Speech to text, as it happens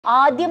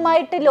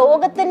ആദ്യമായിട്ട്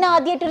ലോകത്തന്നെ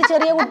ആദ്യമായിട്ട് ഒരു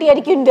ചെറിയ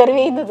കുട്ടിയായിരിക്കും ഇന്റർവ്യൂ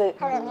ചെയ്യുന്നത്.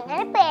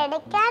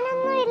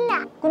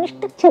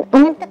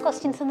 അങ്ങനത്തെ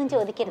ക്വസ്റ്റ്യൻസ് ഒന്നും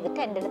ചോദിക്കരുത്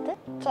എന്റെ അടുത്ത്.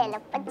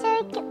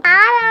 ആ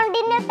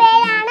റൗണ്ടിന്റെ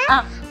പേരാണ്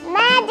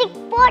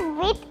മാജിക് പോട്ട്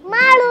വിത്ത്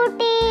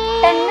മാളൂട്ടി.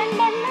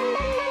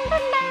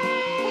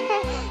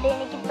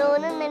 എനിക്ക്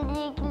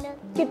തോന്നുന്നുണ്ട്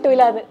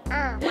കിട്ടൂല അത്.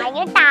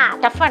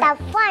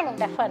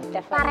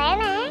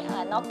 പറയണേ.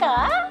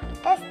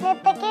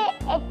 തെസ്നിക്ക്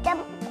ഏറ്റവും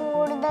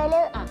കൂടുതൽ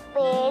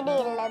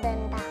പേടിയുള്ളത്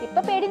എന്താ? ഇപ്പൊ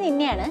പേടി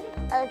നിന്നെയാണ്.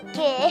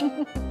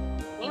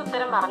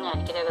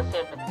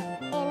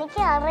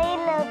 എനിക്ക്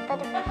അറിയില്ല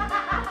ഉത്തരം.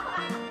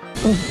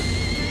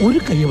 ഒരു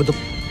കയ്യബദ്ധം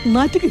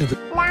നാറ്റുകരുത്.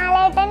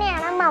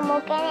 ലാലേട്ടനെയാണോ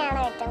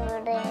മമ്മൂക്കനെയാണോ ഏറ്റവും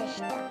കൂടുതൽ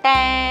ഇഷ്ടം?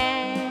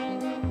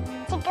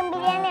 ചിക്കൻ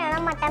ബിരിയാണിയാണോ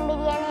മട്ടൻ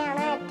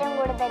ബിരിയാണിയാണോ ഏറ്റവും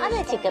കൂടുതൽ?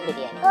 ചിക്കൻ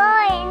ബിരിയാണി. ഓ,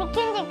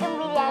 എനിക്കും ചിക്കൻ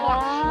ബിരിയാണിയാ.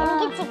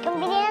 എനിക്ക് ചിക്കൻ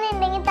ബിരിയാണി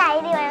ഉണ്ടെങ്കിൽ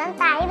തൈര് വേണം,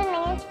 തൈര്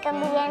ഉണ്ടെങ്കിൽ ചിക്കൻ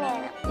ബിരിയാണി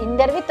വേണം.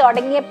 ഇന്റർവ്യൂ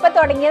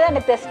തുടങ്ങിയതാണ്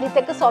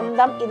തെസ്നിക്ക്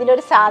സ്വന്തം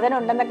ഇതിലൊരു സാധനം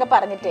ഉണ്ടെന്നൊക്കെ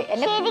പറഞ്ഞിട്ട്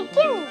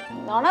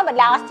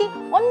ലാസ്റ്റ്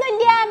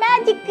ഒന്നുമില്ല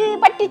മാജിക്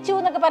പറ്റിച്ചു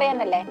എന്നൊക്കെ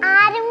പറയാനല്ലേ.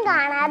 ആരും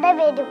കാണാതെ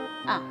വരും,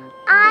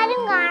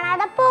 ആരും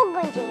കാണാതെ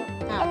പോകുകയും ചെയ്യും.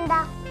 എന്താ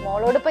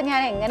മോളോട് ഇപ്പൊ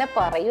ഞാൻ എങ്ങനെ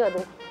പറയൂ?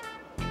 അത്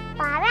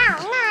പറ,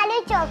 ഒന്ന്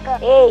ആലോചിച്ചോക്ക്.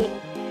 ഏയ്,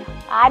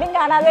 ആരും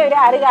കാണാതെ വരും,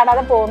 ആരും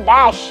കാണാതെ പോകും.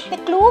 ഡാഷ്.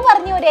 ക്ലൂ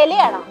പറഞ്ഞ ഒരു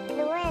ഇലയാണോ?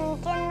 ക്ലൂ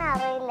എനിക്കൊന്നും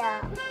അറിയില്ല.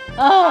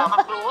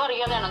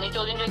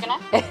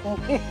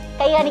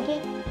 കൈ കാണിക്ക്.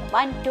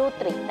 1 2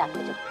 3.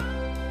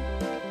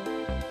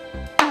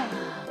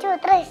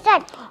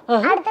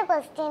 അടുത്ത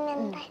ക്വസ്റ്റ്യൻ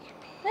എന്തായിരുന്നു?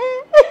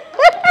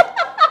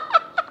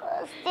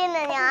 ക്വസ്റ്റ്യൻ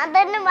ഞാൻ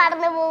തന്നെ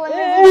മറന്നു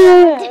പോകുന്നു.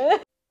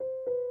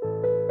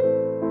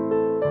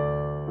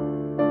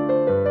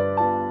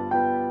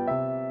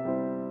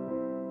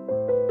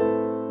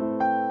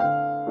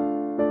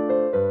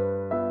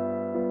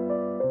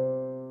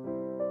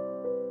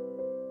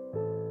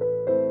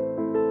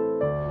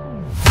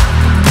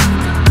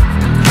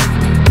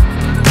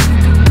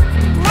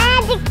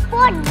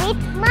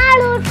 With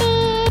Malutty.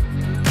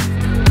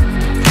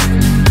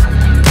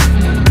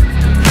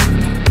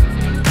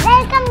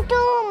 Welcome to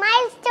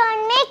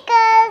Milestone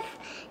Makers.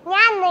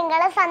 ഞാൻ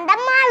നിങ്ങളുടെ സ്വന്തം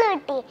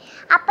മാളൂട്ടി.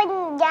 അപ്പം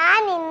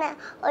ഞാൻ ഇന്ന്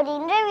ഒരു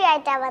ഇന്റർവ്യൂ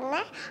ആയിട്ടാണ്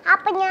വന്നത്.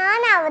 അപ്പം ഞാൻ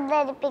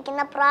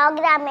അവതരിപ്പിക്കുന്ന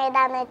പ്രോഗ്രാം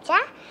ഏതാന്ന്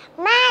വെച്ചാൽ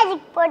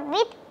മാജിക് പോട്ട്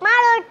വിത്ത്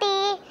മാളൂട്ടി.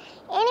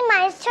 ഇനി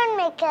മൈൽസ്റ്റോൺ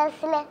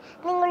മേക്കേഴ്സിൽ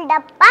നിങ്ങളുടെ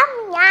ഒപ്പം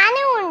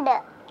ഞാനും ഉണ്ട്.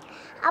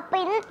 അപ്പം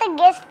ഇന്നത്തെ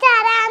ഗസ്റ്റ്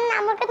ആരാന്ന്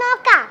നമുക്ക്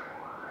നോക്കാം.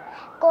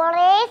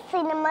 കുറേ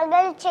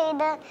സിനിമകൾ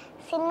ചെയ്ത്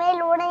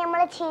സിനിമയിലൂടെ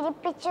നമ്മളെ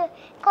ചിരിപ്പിച്ച്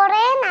കുറേ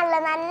നല്ല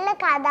നല്ല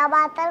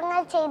കഥാപാത്രങ്ങൾ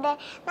ചെയ്ത്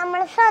നമ്മൾ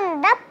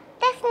സ്വന്തം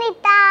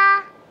തെസ്നിത്ത.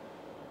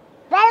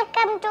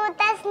 Welcome to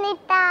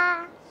തെസ്നിത്ത.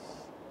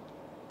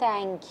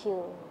 Thank you.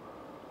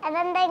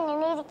 അതെന്താ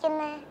ഇങ്ങനെ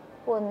ഇരിക്കുന്നത്?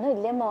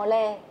 ഒന്നുമില്ല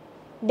മോളെ,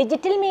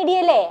 ഡിജിറ്റൽ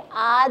മീഡിയയിലെ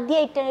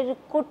ആദ്യമായിട്ടാണ് ഒരു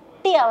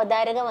കുട്ടി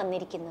അവതാരക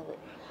വന്നിരിക്കുന്നത്.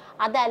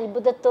 അത്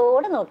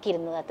അത്ഭുതത്തോടെ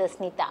നോക്കിയിരുന്നതാ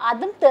തെസ്നിത്ത.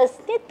 അതും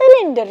തെസ്നിത്തയിൽ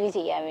ഇന്റർവ്യൂ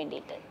ചെയ്യാൻ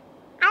വേണ്ടിയിട്ട്.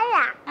 അല്ല,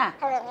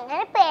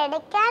 അങ്ങനെ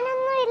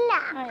പേടിക്കാനൊന്നും ഇല്ല.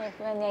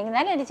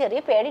 എന്നാലും ഒരു ചെറിയ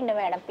പേടിയുണ്ട്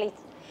മാഡം,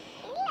 പ്ലീസ്.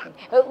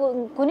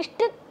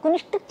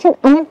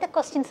 അങ്ങനത്തെ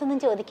ക്വസ്റ്റ്യൻസ് ഒന്നും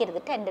ചോദിക്കരുത്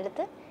എന്റെ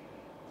അടുത്ത്.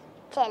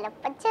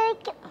 ചിലപ്പോ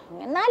ചോദിക്കും.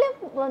 എന്നാലും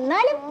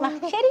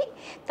ശരി,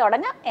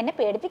 തുടങ്ങാം. എന്നെ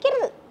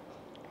പേടിപ്പിക്കരുത്.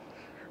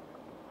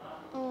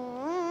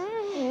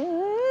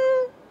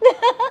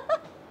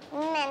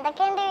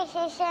 എന്തൊക്കെയുണ്ട്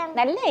വിശേഷം?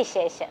 നല്ല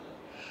വിശേഷം.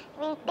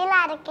 വീട്ടിൽ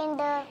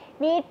ആരൊക്കെയുണ്ട്?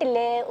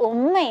 വീട്ടില്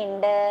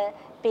ഉമ്മയുണ്ട്,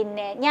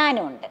 പിന്നെ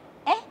ഞാനും ഉണ്ട്.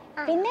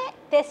 പിന്നെ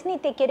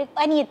തെസ്നിക്ക് ഒരു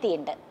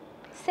അനിയത്തിയുണ്ട്,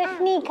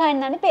 തെസ്നി ഖാൻ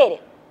എന്നാണ് പേര്.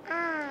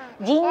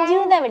 ജിഞ്ചു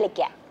എന്നാ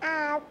വിളിക്കാം.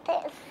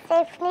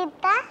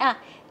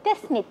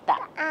 തെസ്നിത്ത.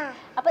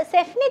 അപ്പൊ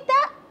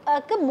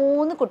സെഫ്നിത്തക്ക്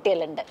 3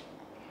 കുട്ടികളുണ്ട്.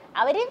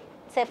 അവര്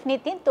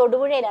സെഫ്നിത്തയും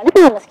തൊടുപുഴയിലാണ്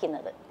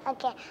താമസിക്കുന്നത്.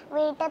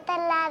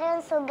 വീട്ടിലെല്ലാരും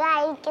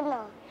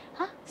സുഖായിരിക്കുന്നു?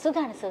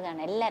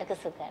 സുഖാണ്, എല്ലാവർക്കും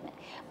സുഖാണ്.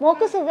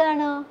 മോക്ക്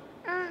സുഖാണോ?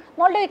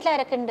 മോളുടെ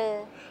വീട്ടിലാരൊക്കെ ഉണ്ട്?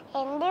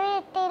 എന്റെ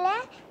വീട്ടില്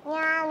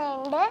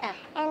ഞാനുണ്ട്,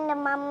 എന്റെ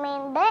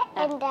മമ്മിയുണ്ട്,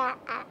 എന്റെ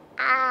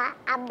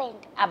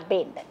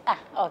അബ്ബയുണ്ട്.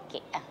 ഓക്കെ.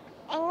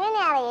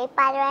 എങ്ങനെയാ ഈ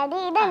പരിപാടി?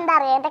 ഇതെന്താ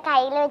അറിയാ എന്റെ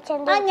കയ്യിൽ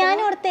വെച്ചത്?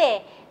 ഞാനോർത്തേ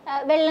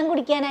വെള്ളം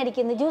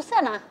കുടിക്കാനായിരിക്കുന്നു.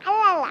 ജ്യൂസാണോ?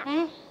 അല്ലല്ല,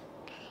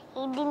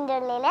 ഇതിന്റെ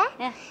ഉള്ളില്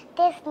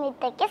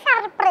തെസ്നിത്തക്ക്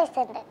സർപ്രൈസ്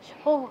ഉണ്ട്.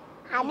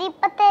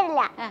 അതിപ്പോ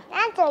തരില്ല.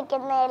 ഞാൻ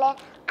ചോദിക്കുന്നതില്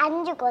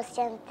 5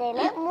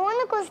 ക്വസ്റ്റ്യൻസില്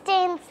 3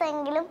 ക്വസ്റ്റ്യൻസ്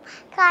എങ്കിലും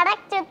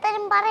കറക്റ്റ്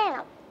ഉത്തരം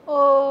പറയണം.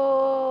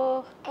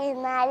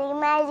 എന്നാൽ ഈ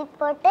മാജിക്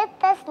പോട്ട്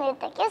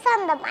തെസ്നിത്തക്ക്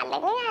സ്വന്തം,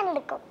 അല്ലെങ്കിൽ ഞാൻ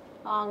എടുക്കും.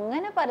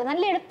 അങ്ങനെ പറ,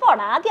 നല്ല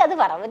എളുപ്പമാണ്. ആദ്യം അത്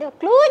പറ. ഒരു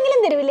ക്ലൂ എങ്കിലും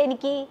തരൂലേ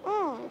എനിക്ക്?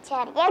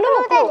 ചെറിയ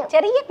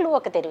ക്ലൂ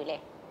ഒക്കെ തരൂലേ?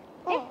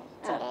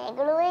 ചെറിയ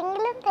ക്ലൂ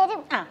എങ്കിലും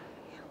തരും.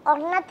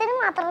 ഒരെണ്ണത്തിന്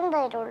മാത്രം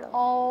തരുള്ളൂ.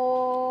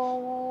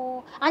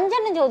 5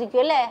 എണ്ണം ചോദിക്കും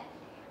അല്ലേ?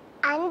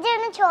 5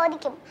 എണ്ണം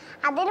ചോദിക്കും,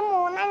 അതിൽ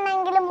 3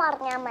 എണ്ണെങ്കിലും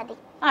പറഞ്ഞാ മതി.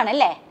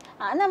 ആണല്ലേ?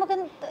 നമുക്ക്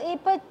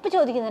ഇപ്പൊ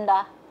ചോദിക്കുന്നുണ്ടോ?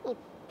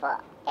 ഇപ്പൊ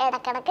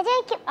ഇടക്കിടക്ക്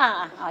ചോദിക്കും.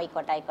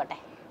 ആയിക്കോട്ടെ.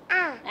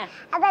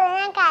 അതല്ല,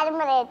 ഞാൻ കാര്യം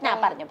പറയട്ടെ.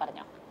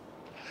 പറഞ്ഞോ.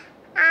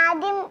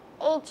 ആദ്യം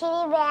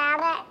ഇച്ചിരി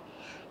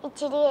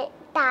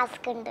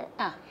ടാസ്ക് ഉണ്ട്.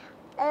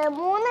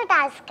 3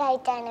 ടാസ്ക്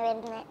ആയിട്ടാണ്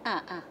വരുന്നത്.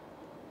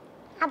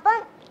 അപ്പം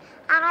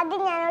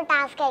ആദ്യം ഞാനൊരു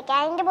ടാസ്ക് അയക്കാം.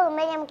 അതിന്റെ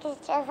മുമ്പേ നമുക്ക്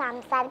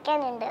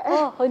സംസാരിക്കാനുണ്ട്.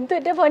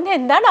 എന്തുന്റെ പൊന്നെ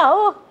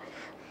എന്താണാവോ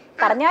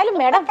പറഞ്ഞാലും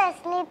മേഡം.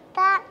 തെസ്നിത്ത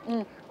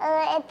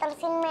എത്ര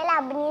സിനിമയിൽ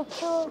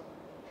അഭിനയിച്ചു?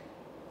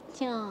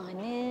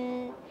 ഞാന്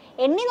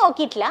എണ്ണി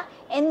നോക്കിയിട്ടില്ല.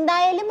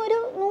 എന്തായാലും ഒരു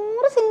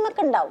 100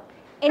 സിനിമക്ക് ഉണ്ടാവും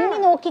എണ്ണി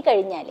നോക്കി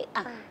കഴിഞ്ഞാല്.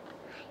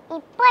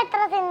 ഇപ്പൊ എത്ര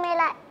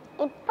സിനിമയില?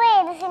 ഇപ്പൊ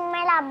ഏത്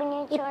സിനിമയിൽ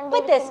ഇപ്പൊ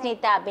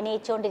തെസ്നിത്ത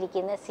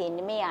അഭിനയിച്ചുകൊണ്ടിരിക്കുന്ന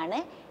സിനിമയാണ്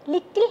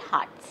ലിറ്റിൽ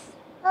ഹാർട്ട്സ്.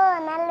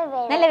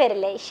 നല്ല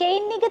പേരല്ലേ?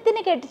 ഷെയ്ൻ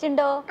നിഗത്തിനെ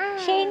കേട്ടിട്ടുണ്ടോ?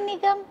 ഷെയ്ൻ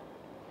നിഗം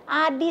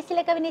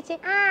ആർഡീസിലൊക്കെ അഭിനയിച്ച്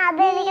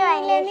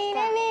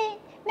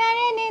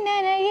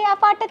ആ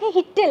പാട്ടൊക്കെ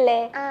ഹിറ്റ് അല്ലേ?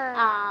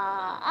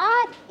 ആ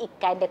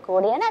ഇക്കാന്റെ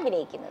കൂടെയാണ്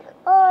അഭിനയിക്കുന്നത്.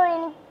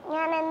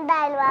 ഞാൻ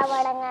എന്തായാലും ആ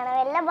പടം കാണും,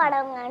 എല്ലാ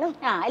പടവും കാണും.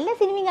 എല്ലാ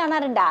സിനിമയും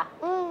കാണാറുണ്ടാ?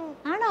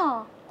 ആണോ?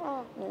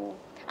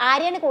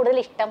 ആരെയാണ് കൂടുതൽ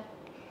ഇഷ്ടം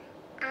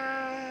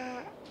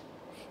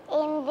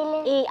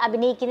ഈ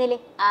അഭിനയിക്കുന്നതില്?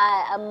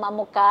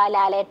 മമ്മൂക്ക,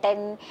 ലാലേട്ടൻ,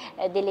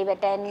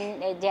 ദിലീപേട്ടൻ,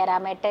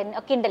 ജയറാമേട്ടൻ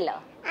ഒക്കെ ഉണ്ടല്ലോ.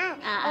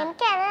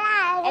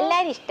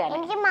 എല്ലാരും ഇഷ്ടമാണ്.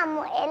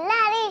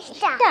 എല്ലാരും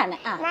ഇഷ്ടമാണ്.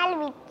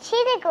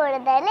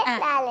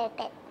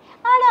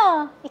 ആണോ?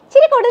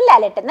 ഇച്ചിരി കൂടുതൽ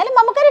ലാലേട്ടൻ. എന്നാലും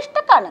നമുക്കൊരു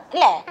ഇഷ്ടക്കാണ്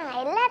അല്ലേ?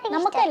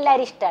 നമുക്ക്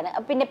എല്ലാരും ഇഷ്ടമാണ്.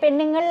 പിന്നെ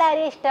പെണ്ണുങ്ങളിൽ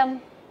ആരെയും ഇഷ്ടം?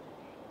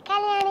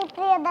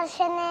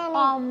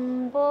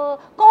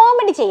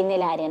 കോമഡി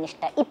ചെയ്യുന്നതിൽ ആരെയാണ്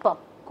ഇഷ്ടം ഇപ്പം?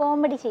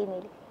 കോമഡി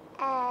ചെയ്യുന്നതിൽ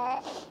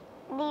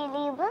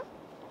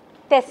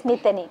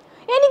തെസ്നിത്തനെ.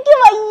 എനിക്ക്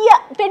വയ്യ.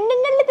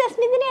 പെണ്ണുങ്ങളിൽ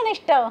തെസ്നിത്തനെയാണ്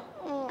ഇഷ്ടം.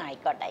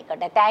 ആയിക്കോട്ടെ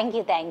ആയിക്കോട്ടെ. താങ്ക്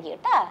യു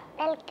കേട്ടാ.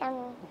 വെൽക്കം.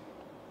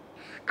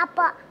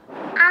 അപ്പൊ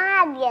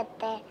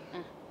ആദ്യത്തെ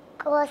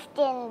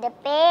ക്വസ്റ്റ്യന്റെ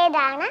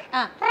പേരാണ്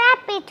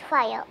റാപ്പിഡ്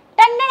ഫയർ.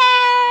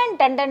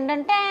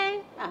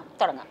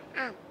 തുടങ്ങാം.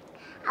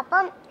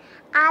 അപ്പം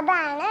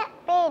അതാണ്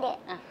പേര്.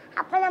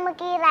 അപ്പൊ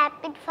നമുക്ക് ഈ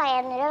റാപ്പിഡ്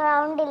ഫയറിന്റെ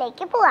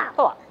റൗണ്ടിലേക്ക് പോവാം.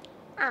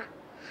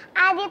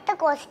 ആദ്യത്തെ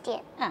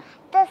ക്വസ്റ്റ്യൻ,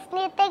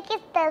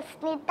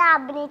 തെസ്നിത്ത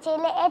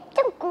അഭിനയിച്ചതിൽ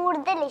ഏറ്റവും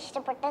കൂടുതൽ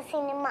ഇഷ്ടപ്പെട്ട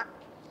സിനിമ?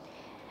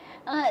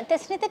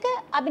 തെസ്നിത്തക്ക്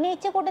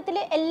അഭിനയിച്ച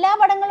കൂട്ടത്തില് എല്ലാ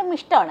പടങ്ങളും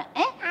ഇഷ്ടമാണ്.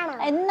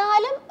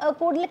 എന്നാലും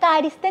കൂടുതൽ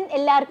കാര്യസ്ഥൻ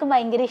എല്ലാവർക്കും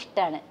ഭയങ്കര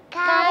ഇഷ്ടമാണ്.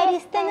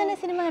 കാര്യസ്ഥൻ എന്ന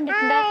സിനിമ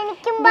കണ്ടിട്ടുണ്ടോ?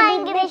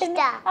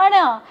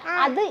 ആണോ?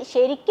 അത്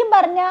ശരിക്കും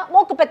പറഞ്ഞ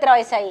മോക്കിപ്പോ എത്ര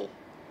വയസ്സായി?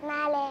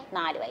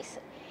 4 വയസ്സ്.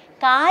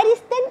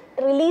 കാര്യസ്ഥൻ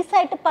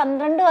റിലീസായിട്ട്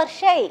 12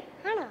 വർഷമായി.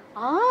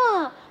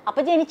 അപ്പൊ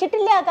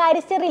ജനിച്ചിട്ടില്ല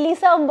കാര്യസ്ഥൻ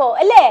റിലീസാവുമ്പോ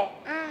അല്ലേ?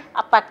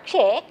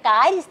 പക്ഷേ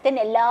കാര്യസ്ഥൻ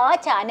എല്ലാ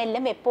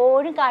ചാനലിലും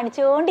എപ്പോഴും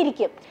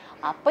കാണിച്ചുകൊണ്ടിരിക്കും.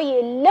 അപ്പൊ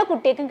എല്ലാ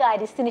കുട്ടികൾക്കും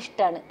കാര്യസ്ഥന്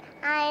ഇഷ്ടമാണ്.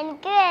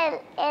 എനിക്ക്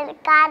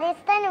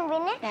കാര്യസ്ഥനും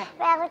പിന്നെ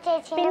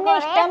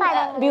ഇഷ്ടം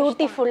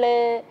ബ്യൂട്ടിഫുള്ള്,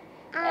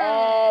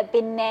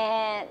 പിന്നെ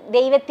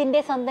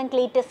ദൈവത്തിന്റെ സ്വന്തം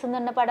ക്ലീറ്റസ് എന്ന്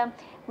പറഞ്ഞ പടം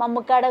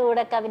മമ്മൂക്കാടെ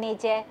കൂടെ ഒക്കെ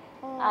അഭിനയിച്ച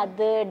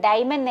അത്,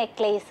 ഡയമണ്ട്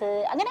നെക്ലേസ്,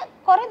 അങ്ങനെ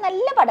കുറെ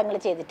നല്ല പടങ്ങൾ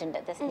ചെയ്തിട്ടുണ്ട്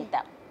തെസ്നിത്ത.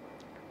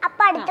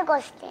 അപ്പൊ അടുത്ത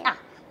ക്വസ്റ്റ്യൻ,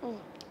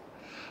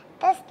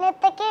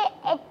 തെസ്നിത്തക്ക്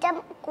ഏറ്റവും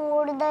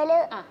കൂടുതൽ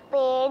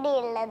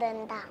പേടിയുള്ളത്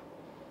എന്താ?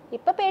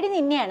 ഇപ്പൊ പേടി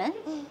നിന്നെയാണ്.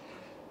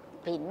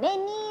 പിന്നെ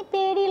ഇനി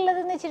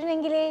പേടിയുള്ളതെന്ന്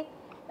വെച്ചിട്ടുണ്ടെങ്കിൽ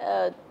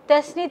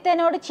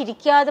തെസ്നിത്തനോട്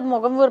ചിരിക്കാതെ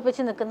മുഖം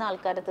വീർപ്പിച്ച് നിൽക്കുന്ന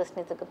ആൾക്കാരെ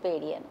തെസ്നിത്തക്ക്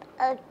പേടിയാണ്.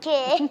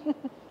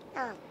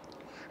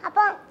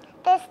 അപ്പൊ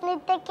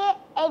തെസ്നിത്തക്ക്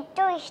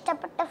ഏറ്റവും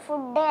ഇഷ്ടപ്പെട്ട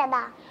ഫുഡ്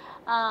ഏതാ?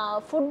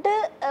 ഫുഡ്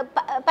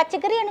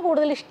പച്ചക്കറിയാണ്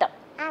കൂടുതൽ ഇഷ്ടം.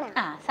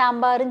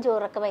 സാമ്പാറും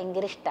ചോറൊക്കെ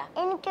ഭയങ്കര ഇഷ്ടമാണ്.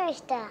 എനിക്കും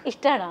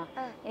ഇഷ്ടമാണോ?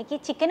 എനിക്ക്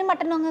ചിക്കനും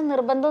മട്ടനും ഒന്നും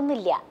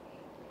നിർബന്ധമൊന്നുമില്ല.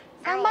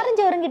 സാമ്പാറും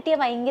ചോറും കിട്ടിയാൽ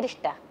ഭയങ്കര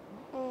ഇഷ്ടമാണ്.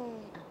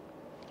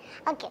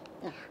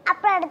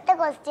 അപ്പൊ അടുത്ത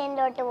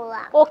ക്വസ്റ്റ്യനിലോട്ട്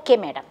പോവാം. Okay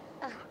madam.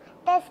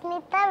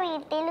 തെസ്നിത്ത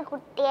വീട്ടിൽ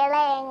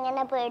കുട്ടികളെ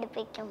എങ്ങനെ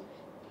പേടിപ്പിക്കും?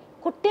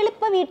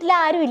 കുട്ടികളിപ്പോ വീട്ടിൽ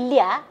ആരും ഇല്ല.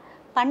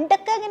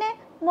 പണ്ടൊക്കെ അങ്ങനെ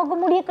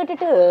മുഖംമുടിയൊക്കെ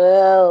ഇട്ടിട്ട്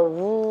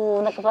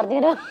എന്നൊക്കെ പറഞ്ഞു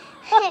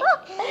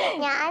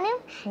ഞാനും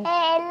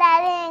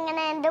എല്ലാരും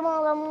എങ്ങനെ എന്റെ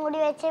മുഖം മൂടി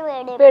വെച്ച്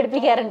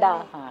പേടിപ്പിക്കാറുണ്ടാ?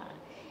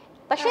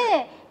 പക്ഷേ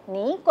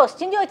നീ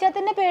ക്വസ്റ്റ്യൻ ചോദിച്ചാൽ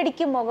തന്നെ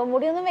പേടിക്കും. മുഖം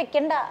മൂടി ഒന്നും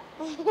വെക്കണ്ട.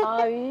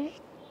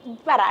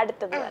 പറ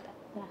അടുത്തത്.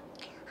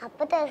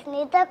 അപ്പൊ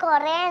തെസ്നിത്ത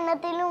കൊറേ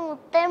എണ്ണത്തിലും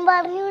ഉത്തരം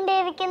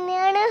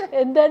പറഞ്ഞുകൊണ്ടിരിക്കുന്നതാണ്.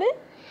 എന്താണ്?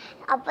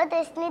 അപ്പൊ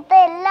തെസ്നിത്ത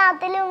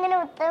എല്ലാത്തിലും ഇങ്ങനെ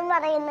ഉത്തരം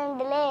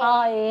പറയുന്നുണ്ടല്ലേ?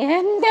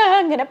 എന്താ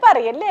അങ്ങനെ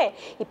പറയല്ലേ?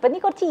 ഇപ്പൊ നീ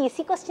കുറച്ച്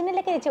ഈസി ക്വസ്റ്റ്യൻ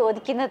അല്ലേ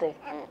ചോദിക്കുന്നത്.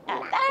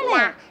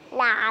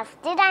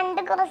 ലാസ്റ്റ്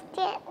 2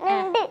 ക്വസ്റ്റ്യൻ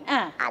ഉണ്ട്.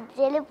 അത്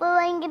ചിലപ്പോ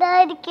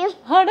ഭയങ്കരമായിരിക്കും.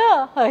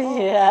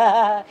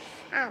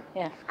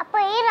 അപ്പൊ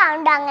ഈ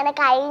റൗണ്ട് അങ്ങനെ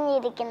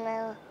കഴിഞ്ഞിരിക്കുന്നു.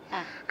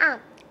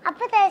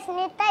 അപ്പൊ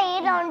തെസ്നിത്ത ഈ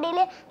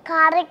റൗണ്ടില്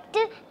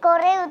കറക്റ്റ്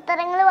കൊറേ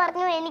ഉത്തരങ്ങൾ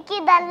പറഞ്ഞു.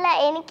 എനിക്കിതല്ല,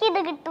 എനിക്കിത്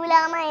കിട്ടൂല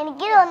എന്നാ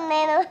എനിക്ക്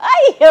തോന്നേനു.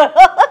 അയ്യോ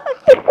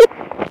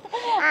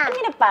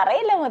അങ്ങനെ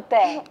പറയല്ലോ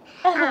മുത്തേ.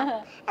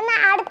 എന്നാ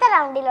അടുത്ത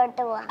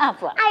റൗണ്ടിലോട്ട് പോവാം.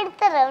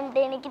 അടുത്ത റൗണ്ട്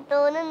എനിക്ക്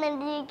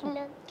തോന്നുന്നുണ്ട്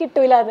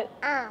കിട്ടൂല. അത്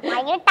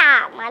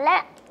നല്ല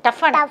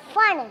ടഫാണ്.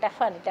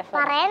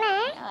 പറയണേ,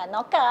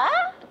 നോക്കാ.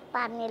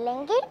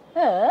 പറഞ്ഞില്ലെങ്കിൽ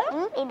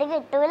ഇത്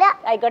കിട്ടൂല.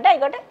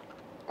 ആയിക്കോട്ടെ.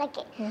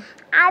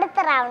 അടുത്ത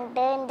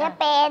റൗണ്ടിന്റെ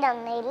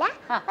പേരൊന്നുമില്ല,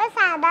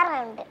 സാധാ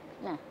റൗണ്ട്.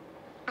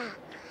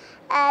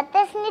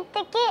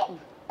 തെസ്നിത്തക്ക്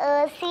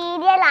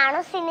സീരിയലാണോ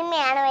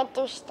സിനിമയാണോ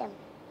ഏറ്റവും ഇഷ്ടം?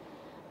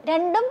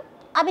 രണ്ടും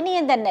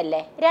അഭിനയം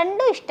തന്നെയല്ലേ?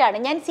 രണ്ടും ഇഷ്ടമാണ്.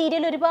 ഞാൻ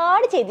സീരിയൽ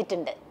ഒരുപാട്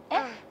ചെയ്തിട്ടുണ്ട്.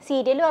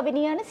 സീരിയലും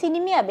അഭിനയമാണ്,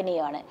 സിനിമയും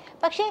അഭിനയമാണ്.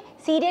 പക്ഷേ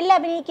സീരിയലിൽ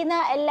അഭിനയിക്കുന്ന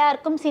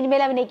എല്ലാവർക്കും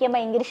സിനിമയിൽ അഭിനയിക്കാൻ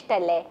ഭയങ്കര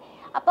ഇഷ്ടമല്ലേ?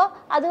 അപ്പോൾ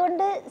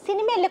അതുകൊണ്ട്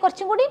സിനിമയല്ലേ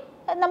കുറച്ചും കൂടി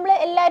നമ്മൾ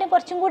എല്ലാവരും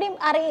കുറച്ചും കൂടി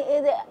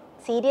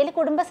സീരിയൽ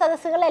കുടുംബ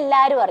സദസ്സുകൾ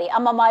എല്ലാവരും അറിയും,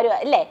 അമ്മമാരും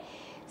അല്ലേ?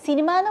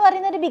 സിനിമ എന്ന്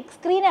പറയുന്നത് ഒരു ബിഗ്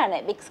സ്ക്രീനാണ്.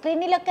 ബിഗ്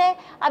സ്ക്രീനിലൊക്കെ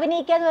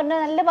അഭിനയിക്കുക എന്ന് പറഞ്ഞാൽ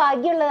നല്ല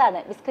ഭാഗ്യമുള്ളതാണ്.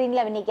 ബിഗ് സ്ക്രീനിൽ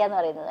അഭിനയിക്കുക എന്ന്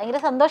പറയുന്നത് ഭയങ്കര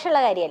സന്തോഷമുള്ള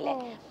കാര്യമല്ലേ?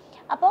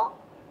 അപ്പോൾ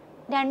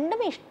രണ്ടും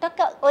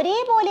ഇഷ്ടമൊക്കെ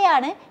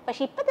ഒരേപോലെയാണ്.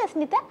 പക്ഷെ ഇപ്പം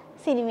തെസ്നിത്ത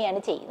സിനിമയാണ്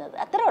ചെയ്യുന്നത്,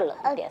 അത്രേ ഉള്ളൂ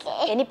വ്യത്യാസം.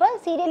 ഇനിയിപ്പോൾ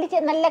സീരിയലിൽ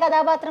നല്ല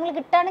കഥാപാത്രങ്ങൾ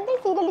കിട്ടുകയാണെങ്കിൽ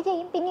സീരിയൽ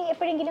ചെയ്യും, പിന്നെ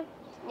എപ്പോഴെങ്കിലും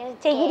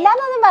ചെയ്യില്ല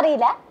എന്നൊന്നും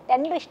പറയില്ല.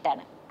 രണ്ടും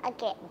ഇഷ്ടമാണ്.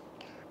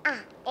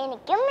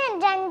 എനിക്കും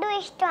രണ്ടും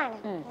ഇഷ്ടമാണ്.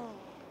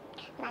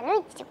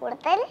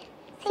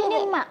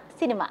 Cinema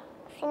cinema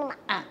cinema.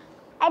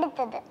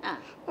 അടുത്തത്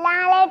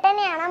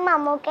ലാലേട്ടനെയാണോ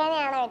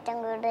മമ്മൂക്കേനെയാണോ ഏറ്റവും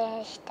കൂടുതൽ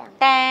ഇഷ്ടം?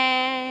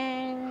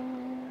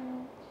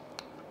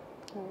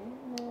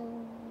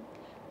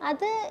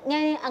 അത്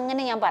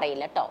ഞാൻ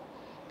പറയില്ല കേട്ടോ.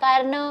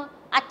 കാരണം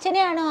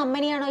അച്ഛനെയാണോ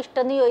അമ്മനെയാണോ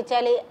ഇഷ്ടം എന്ന്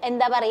ചോദിച്ചാൽ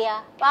എന്താ പറയാ?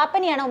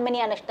 പാപ്പനെയാണോ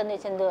ഉമ്മനെയാണോ ഇഷ്ടം എന്ന്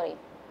ചോദിച്ചാൽ എന്ത് പറയും?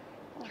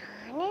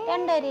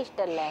 രണ്ടുപേരും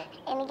ഇഷ്ടല്ലേ?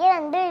 എനിക്ക്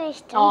രണ്ടുപേരും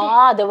ഇഷ്ടം.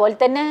 അതുപോലെ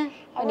തന്നെ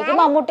എനിക്ക്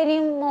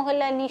മമ്മൂട്ടിനെയും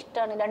മോഹൻലാലിനെയും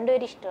ഇഷ്ടമാണ്.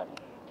 രണ്ടുപേരും ഇഷ്ടമാണ്.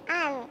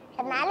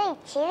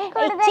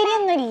 ഇച്ചിരി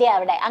ഒന്നും ഇല്ല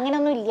അവിടെ,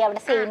 അങ്ങനൊന്നും ഇല്ല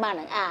അവിടെ, സെയിം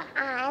ആണ്.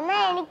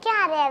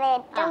 എനിക്കറിയാതെ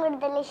ഏറ്റവും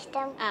കൂടുതൽ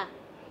ഇഷ്ടം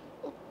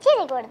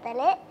ഇച്ചിരി കൂടുതൽ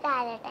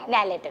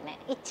ലാലേട്ടനെ.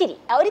 ഇച്ചിരി,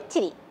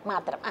 ഒരിച്ചിരി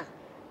മാത്രം.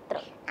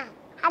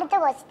 അടുത്ത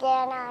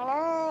ക്വസ്റ്റ്യൻ ആണ്,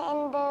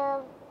 എന്ത്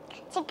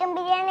ചിക്കൻ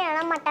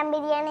ബിരിയാണിയാണോ മട്ടൻ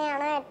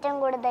ബിരിയാണിയാണോ ഏറ്റവും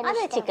കൂടുതൽ?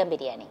 അത് ചിക്കൻ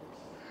ബിരിയാണി.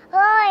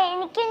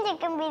 എനിക്കും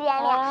ചിക്കൻ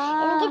ബിരിയാണിയാ.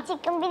 എനിക്ക്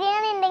ചിക്കൻ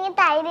ബിരിയാണി ഉണ്ടെങ്കിൽ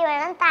തൈര്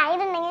വേണം,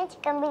 തൈര് ഉണ്ടെങ്കിൽ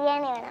ചിക്കൻ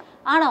ബിരിയാണി വേണം.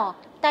 ആണോ?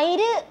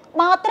 തൈര്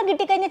മാത്രം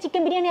കിട്ടിക്കഴിഞ്ഞാൽ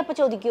ചിക്കൻ ബിരിയാണി അപ്പൊ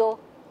ചോദിക്കോ?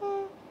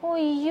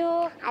 അയ്യോ,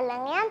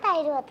 അല്ലെങ്കിൽ ഞാൻ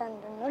തൈര് മാത്രം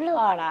തിന്നുള്ളൂ.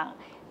 ആണോ?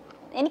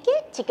 എനിക്ക്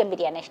ചിക്കൻ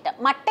ബിരിയാണി ഇഷ്ടം,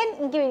 മട്ടൻ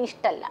എനിക്ക്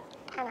ഇഷ്ടമല്ല.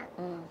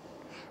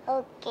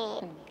 ഓക്കെ,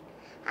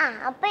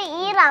 അപ്പൊ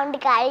ഈ റൗണ്ട്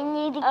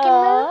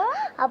കഴിഞ്ഞിരിക്കുന്നു.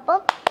 അപ്പൊ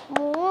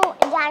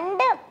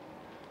 2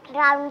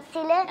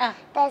 റൗണ്ട്സില്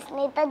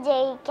തെസ്നിത്ത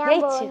ജയിക്കാൻ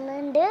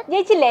പോകുന്നുണ്ട്.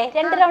 ജയിച്ചില്ലേ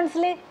 2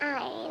 റൗണ്ട്സില്?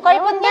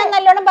 കുഴപ്പമൊന്നും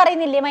നല്ലോണം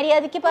പറയുന്നില്ലേ?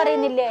 മര്യാദക്ക്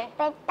പറയുന്നില്ലേ?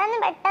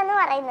 പെട്ടെന്ന്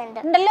പറയുന്നുണ്ട്.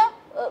 ഉണ്ടല്ലോ,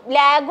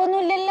 ലാഗൊന്നും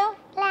ഇല്ലല്ലോ?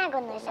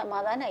 ലാഗൊന്നും.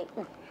 സമാധാനായി.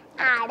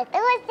 അടുത്ത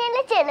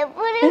ക്വസ്റ്റ്യനില്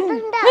ചിലപ്പോ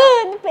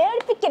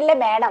പേടിപ്പിക്കല്ലേ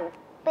മാഡം?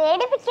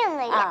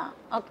 പേടിപ്പിക്കൊന്നുമില്ല.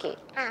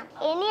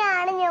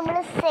 ഇനിയാണ്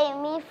നമ്മള്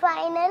സെമി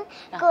ഫൈനൽ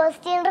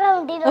ക്വസ്റ്റ്യൻ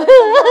റൗണ്ടിലോട്ട്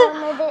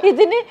പോകുന്നത്.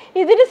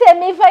 ഇതിന്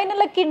സെമി ഫൈനൽ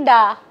ഒക്കെ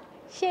ഉണ്ടാ?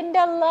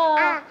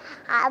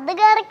 അത്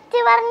കറക്റ്റ്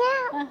പറഞ്ഞ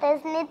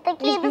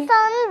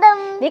സ്വന്തം.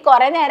 നീ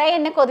കൊറേ നേരമായി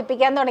എന്നെ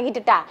കൊതിപ്പിക്കാൻ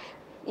തുടങ്ങിട്ടാ.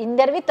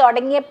 ഇന്റർവ്യൂ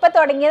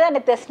തുടങ്ങിയതാണ്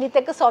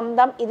തെസ്നിത്തക്ക്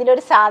സ്വന്തം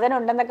ഇതിലൊരു സാധനം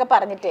ഉണ്ടെന്നൊക്കെ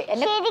പറഞ്ഞിട്ട്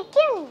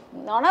ശരിക്കും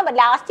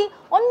ലാസ്റ്റ്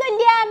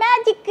ഒന്നുമില്ല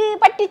മാജിക്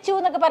പറ്റിച്ചു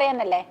എന്നൊക്കെ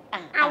പറയാനല്ലേ?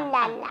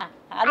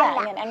 അതാ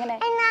അങ്ങനെ.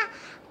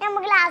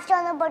 നമുക്ക് ലാസ്റ്റ്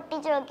ഒന്ന്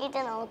പൊട്ടിച്ചു നോക്കിട്ട്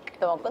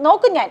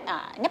നോക്കും ഞാൻ.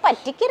 എന്നെ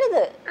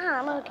പറ്റിക്കരുത്.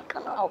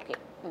 ഓക്കെ,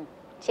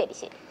 ശരി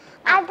ശരി.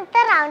 അടുത്ത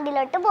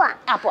റൗണ്ടിലോട്ട് പോവാം.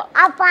 അപ്പൊ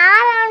ആ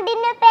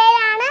റൗണ്ടിന്റെ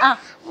പേരാണ്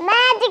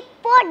മാജിക്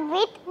പോട്ട്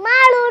വിത്ത്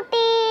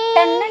മാളൂട്ടി.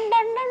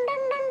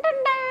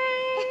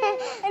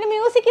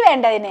 മ്യൂസിക്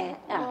വേണ്ട അതിന്?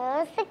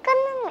 മ്യൂസിക്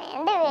ഒന്നും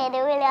വേണ്ട,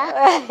 വരൂല.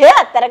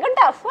 അത്രക്ക്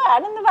ടഫ്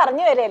ആണെന്ന്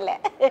പറഞ്ഞു വരല്ലേ?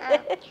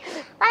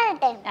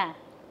 പറയട്ടെ,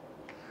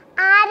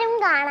 ആരും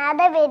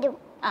കാണാതെ വരും,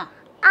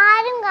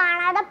 ആരും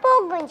കാണാതെ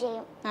പോകുകയും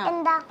ചെയ്യും.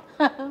 എന്താ?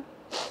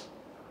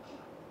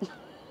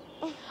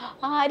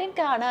 ആരും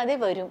കാണാതെ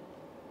വരും,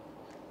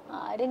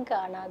 ആരും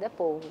കാണാതെ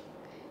പോകും.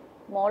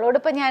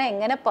 മോളോടിപ്പോ ഞാൻ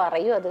എങ്ങനെ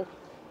പറയൂ? അത്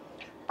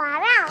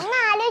ഒന്ന്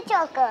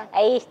ആലോചിച്ചോക്ക്.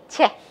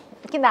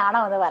 എനിക്ക് നാണോ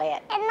എന്ന്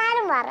പറയാൻ.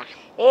 എന്നാലും പറ.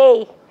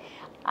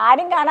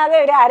 ആരും കാണാതെ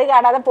വരും, ആരും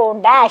കാണാതെ പോകും.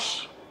 ഡാഷ്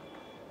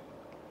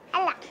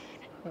അല്ല,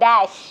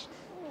 ഡാഷ്.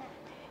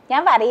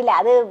 ഞാൻ പറയില്ല,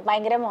 അത്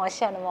ഭയങ്കര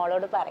മോശമാണ്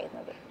മോളോട്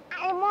പറയുന്നത്.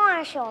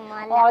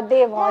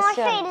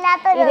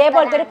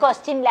 ഇതേപോലത്തെ ഒരു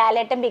ക്വസ്റ്റ്യൻ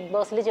ലാലേട്ടൻ ബിഗ്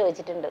ബോസിൽ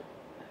ചോദിച്ചിട്ടുണ്ട്.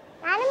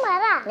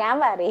 ഞാൻ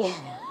പറയും.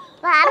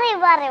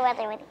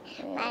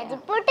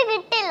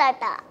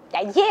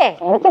 അയ്യേ,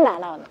 എനിക്ക്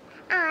നാണാവുന്നു.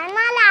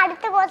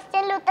 അടുത്ത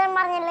ക്വസ്റ്റ്യനിൽ ഉത്തരം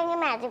പറഞ്ഞില്ലെങ്കിൽ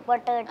മാജിക്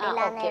പോട്ട് കിട്ടില്ല.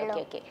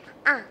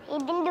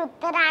 ഇതിന്റെ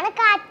ഉത്തരാണ്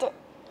കാറ്റ്.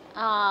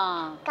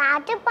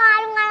 കാറ്റ് ഇപ്പൊ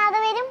ആരും കാണാതെ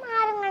വരും,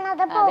 ആരും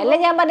കാണാതെ പോകും. അതല്ല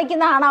ഞാൻ പറഞ്ഞ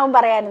നാണാവും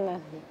പറയാനെന്ന്.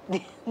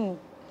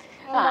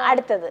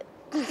 അടുത്തത്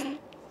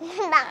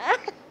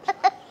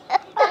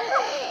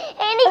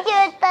എനിക്ക്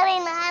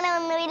ഇത്രയും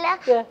നാണമൊന്നുമില്ല.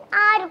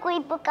 ആർക്കും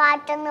ഇപ്പൊ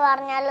കാറ്റെന്ന്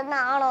പറഞ്ഞാലും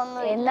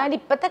നാണമൊന്നുമില്ല. എന്നാൽ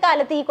ഇപ്പത്തെ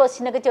കാലത്ത് ഈ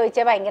ക്വസ്റ്റ്യൻ ഒക്കെ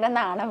ചോദിച്ചാൽ ഭയങ്കര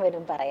നാണം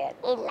വരും പറയാൻ.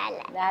 ഇല്ല.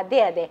 അതെ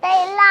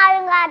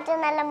എല്ലാരും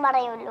കാറ്റെന്നെല്ലാം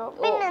പറയുള്ളൂ,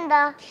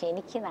 പിന്നെന്താ?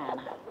 എനിക്ക് നാണ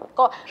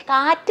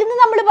കാറ്റെന്ന്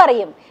നമ്മള്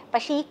പറയും,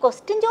 പക്ഷെ ഈ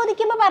ക്വസ്റ്റ്യൻ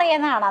ചോദിക്കുമ്പോ പറയാൻ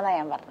നാണാന്നാ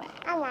ഞാൻ പറഞ്ഞത്.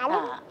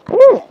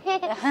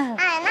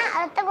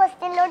 അടുത്ത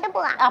ക്വസ്റ്റ്യനിലോട്ട്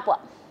പോവാം.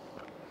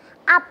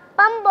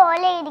 അപ്പം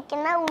പോലെ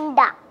ഇരിക്കുന്ന ഉണ്ട,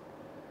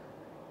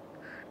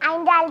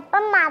 അതിന്റെ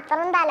അല്പം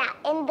മാത്രം തല,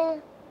 എന്ത്?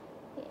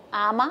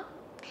 ആമ.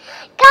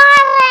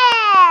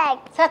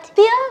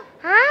 സത്യം.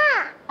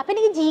 അപ്പൊ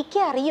എനിക്ക് ജിക്ക്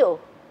അറിയോ?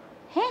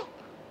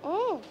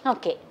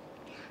 ഓക്കെ.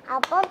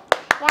 അപ്പം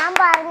ഞാൻ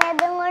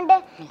പറഞ്ഞതും കൊണ്ട്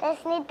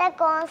രശ്മിത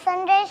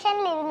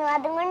കോൺസെൻട്രേഷനിലിരുന്നു,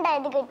 അതും കൊണ്ട്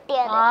അത്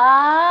കിട്ടിയത്.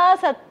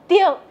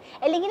 സത്യം.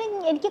 അല്ലെങ്കിൽ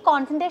എനിക്ക്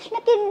കോൺസെൻട്രേഷൻ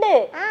ഒക്കെ ഉണ്ട്,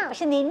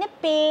 പക്ഷെ നിന്നെ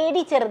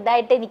പേടി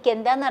ചെറുതായിട്ട്. എനിക്ക്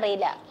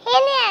എന്താന്നറിയില്ല.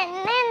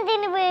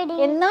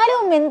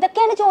 എന്നാലും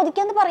എന്തൊക്കെയാണ്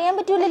ചോദിക്കാന്ന് പറയാൻ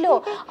പറ്റൂലല്ലോ.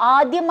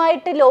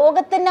 ആദ്യമായിട്ട്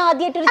ലോകത്തന്നെ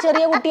ആദ്യമായിട്ട് ഒരു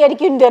ചെറിയ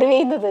കുട്ടിയായിരിക്കും ഇന്റർവ്യൂ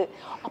ചെയ്യുന്നത്.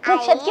 അപ്പൊ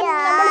ശരിക്കും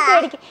നമ്മൾ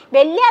പേടിക്കും.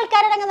 വലിയ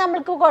ആൾക്കാരാണെങ്കിൽ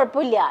നമ്മൾക്ക്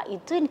കുഴപ്പമില്ല,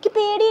 ഇത് എനിക്ക്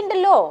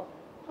പേടിയുണ്ടല്ലോ.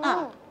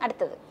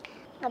 അടുത്തത്.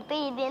 അപ്പൊ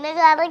ഇതിന്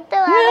കറക്റ്റ്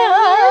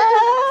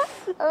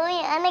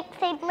ഞാൻ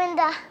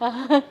എക്സൈറ്റ്മെന്റാ.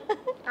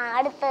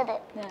 അടുത്തത്.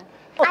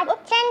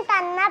 അച്ഛൻ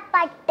തന്ന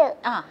പട്ട്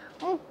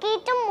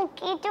മുക്കിയിട്ടും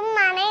മുക്കിയിട്ടും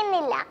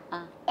നനയുന്നില്ല,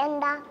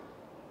 എന്താ?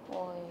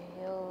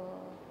 ഓയ്യോ,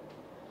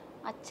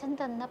 അച്ഛൻ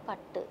തന്ന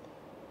പട്ട്.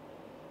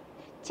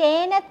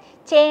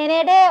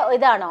 ചേനയുടെ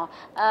ഇതാണോ,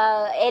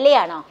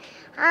 ഇലയാണോ?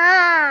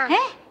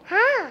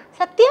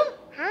 സത്യം?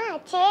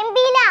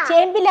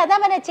 ചേമ്പില. അതാ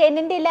പറഞ്ഞ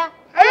ചേനന്റെ ഇല.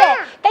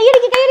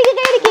 കൈയടിക്ക്.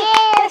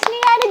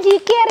 രശ്മിയാണ്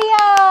GK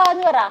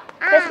അറിയാന്ന് പറ.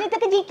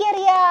 രശ്മിത്തൊക്കെ GK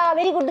അറിയാ,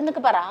 വെരി ഗുഡ്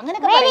എന്നൊക്കെ പറ.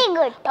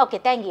 അങ്ങനെയൊക്കെ. Okay,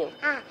 thank you.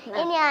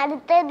 ഇനി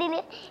അടുത്തതില്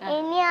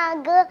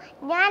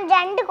ഞാൻ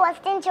 2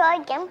 ക്വസ്റ്റ്യൻ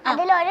ചോദിക്കാം,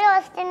 അതിൽ ഒരു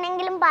ക്വസ്റ്റ്യൻ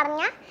എങ്കിലും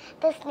പറഞ്ഞ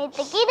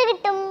രശ്മിത്തക്ക് ഇത്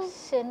കിട്ടും.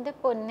 എന്റെ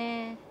പൊന്നെ,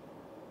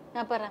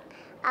 ഞാൻ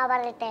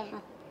പറയട്ടെ.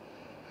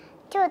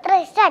 2,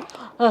 3 സ്റ്റാർട്ട്.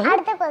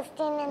 അടുത്ത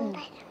ക്വസ്റ്റ്യൻ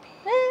എന്തായിരുന്നു?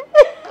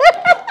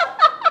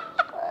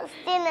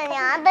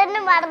 ഞാൻ തന്നെ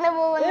മറന്നു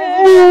പോകുന്നു.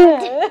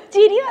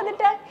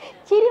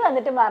 ചിരി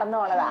വന്നിട്ട് മറന്നു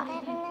പോണതാ.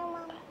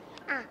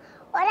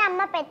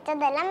 ഒരമ്മ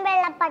പെറ്റതെല്ലാം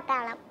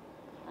വെള്ളപ്പട്ടാളം.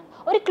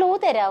 ഒരു ക്ലൂ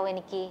തരാവോ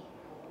എനിക്ക്?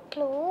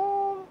 ക്ലൂ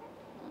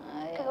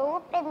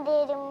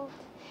എന്തേലും?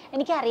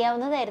 എനിക്ക്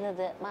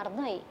അറിയാവുന്നതായിരുന്നത്,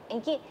 മറന്നുപോയി.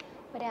 എനിക്ക്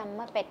ഒരമ്മ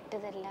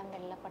പെറ്റതെല്ലാം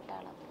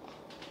വെള്ളപ്പട്ടാളം.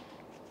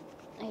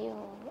 അയ്യോ,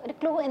 ഒരു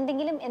ക്ലൂ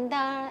എന്തെങ്കിലും.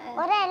 എന്താ?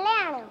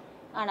 ഒരല്ലയാണോ?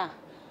 ആണോ?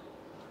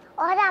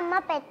 ഒരമ്മ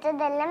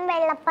പെറ്റതെല്ലാം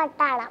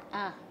വെള്ളപ്പട്ടാളം.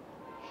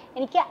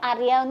 എനിക്ക്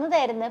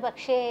അറിയാവുന്നതായിരുന്നു,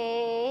 പക്ഷേ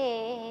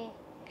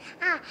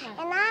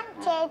എന്നാ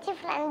ചേച്ചി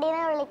ഫ്രണ്ടിനെ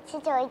വിളിച്ച്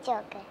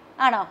ചോദിച്ചോക്ക്.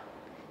 ആണോ?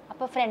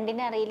 അപ്പൊ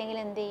ഫ്രണ്ടിനെ അറിയില്ലെങ്കിൽ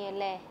എന്ത്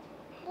ചെയ്യല്ലേ?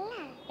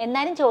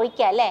 എന്നാലും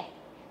ചോദിക്കാം അല്ലേ?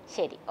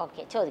 ശരി,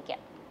 ഓക്കെ, ചോദിക്കാം.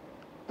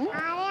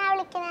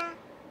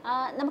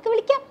 നമുക്ക്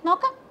വിളിക്കാം,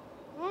 നോക്കാം.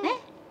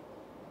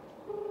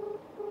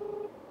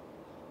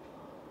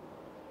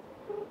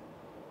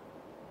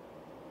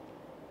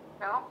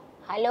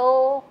 ഹലോ,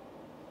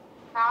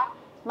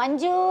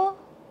 മഞ്ജു.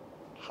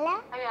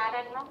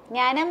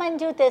 ഞാനാ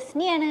മഞ്ജു,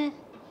 തെസ്നിയാണ്.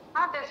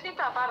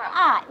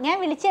 ഞാൻ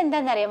വിളിച്ച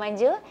എന്താന്നറിയോ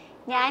മഞ്ജു?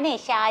 ഞാനേ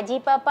ഷാജി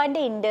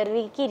പാപ്പാന്റെ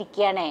ഇന്റർവ്യൂക്ക്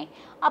ഇരിക്കുകയാണേ.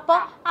 അപ്പൊ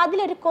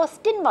അതിലൊരു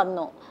ക്വസ്റ്റ്യൻ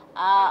വന്നു.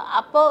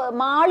 അപ്പൊ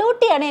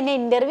മാളൂട്ടിയാണ് എന്നെ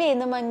ഇന്റർവ്യൂ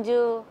ചെയ്യുന്നത്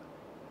മഞ്ജു.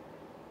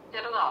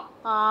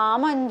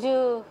 മഞ്ജു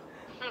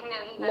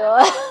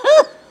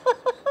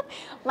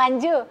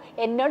മഞ്ജു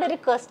എന്നോടൊരു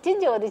ക്വസ്റ്റ്യൻ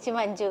ചോദിച്ചു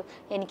മഞ്ജു,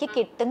 എനിക്ക്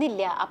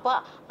കിട്ടുന്നില്ല. അപ്പൊ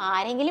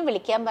ആരെങ്കിലും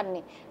വിളിക്കാൻ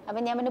പറഞ്ഞു. അപ്പൊ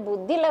ഞാൻ പിന്നെ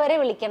ബുദ്ധിയുള്ളവരെ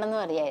വിളിക്കണം എന്ന്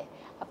പറയാ.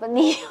 അപ്പൊ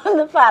നീ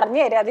ഒന്ന് പറഞ്ഞു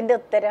തരാം അതിന്റെ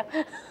ഉത്തരം.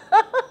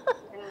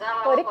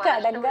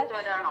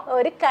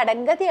 ഒരു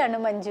കടങ്കഥയാണ്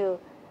മഞ്ജു.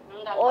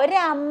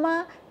 ഒരമ്മ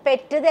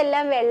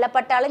പെറ്റതെല്ലാം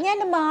വെള്ളപ്പട്ടാളം. ഞാൻ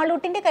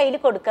മാളൂട്ടിന്റെ കയ്യിൽ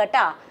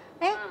കൊടുക്കട്ടാ.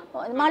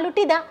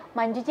 മാളൂട്ടി ഇതാ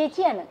മഞ്ജു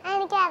ചേച്ചിയാണ്.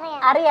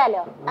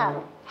 അറിയാലോ?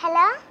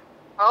 ഹലോ.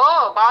 ഓ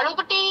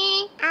ബാളുകുട്ടി,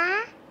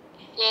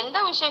 എന്താ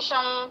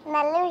വിശേഷം?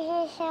 നല്ല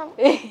വിശേഷം.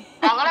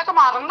 ഞങ്ങളൊക്കെ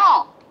മറന്നോ?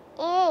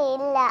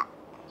 ഇല്ല.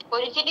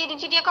 ഒരു ചിരി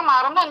ഇരുചിരിയൊക്കെ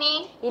മറന്നോ നീ?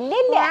 ഇല്ല,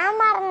 ഞാൻ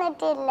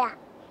മറന്നിട്ടില്ല.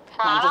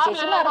 മഞ്ജു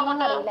ചേച്ചി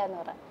മറന്നോന്നറിയില്ല.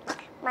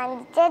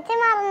 മഞ്ജു ചേച്ചി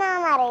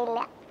മറന്നോന്നറിയില്ല.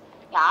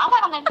 ഞാൻ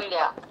മറന്നിട്ടില്ല.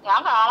 ഞാൻ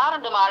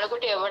കാണാറുണ്ട്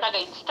മാളുകുട്ടി. എവിടെ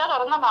ഇൻസ്റ്റ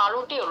തുറന്ന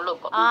മാളൂട്ടിയേ ഉള്ളൂ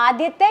ഇപ്പൊ.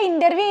 ആദ്യത്തെ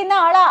ഇന്റർവ്യൂ ചെയ്യുന്ന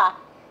ആളാ.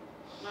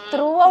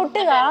 Through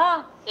out.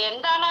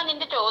 എന്താണ്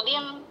നിന്റെ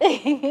ചോദ്യം?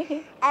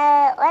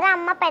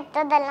 ഒരമ്മ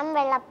പെറ്റതെല്ലാം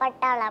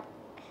വെള്ളപ്പട്ടാളം.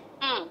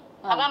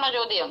 അതാണോ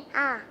ചോദ്യം?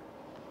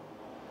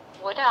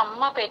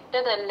 ഒരമ്മ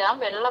പെറ്റതെല്ലാം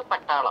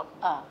വെള്ളപ്പട്ടാളം.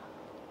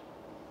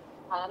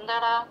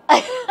 അതെന്താടാ?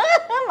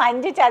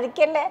 മഞ്ജു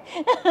ചതിക്കല്ലേ.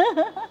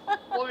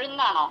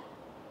 ഉഴുന്നാണോ?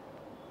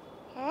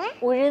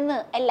 ഉഴുന്ന്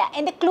അല്ല.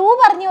 എന്റെ ക്ലൂ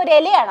പറഞ്ഞു. ഒരു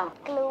ഇലയാണോ?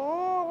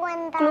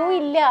 ക്ലൂ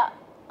ഇല്ല.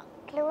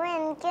 ക്ലൂ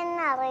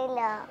എനിക്കെന്നെ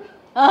അറിയില്ല.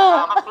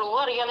 ക്ലൂ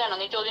അറിയാതെയാണോ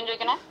നീ ചോദ്യം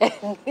ചോദിക്കണേ?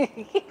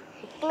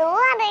 ക്ലൂ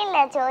അറിയില്ല,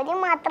 ചോദ്യം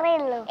മാത്രമേ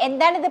ഉള്ളൂ.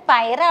 എന്താണിത്?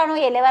 പയറാണോ,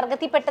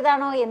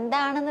 ഇലവർഗത്തിൽപ്പെട്ടതാണോ,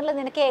 എന്താണെന്നുള്ള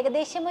നിനക്ക്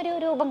ഏകദേശം ഒരു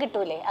രൂപം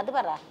കിട്ടൂലേ? അത്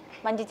പറ.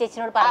 മഞ്ജു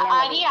ചേച്ചിനോട് പറഞ്ഞാ.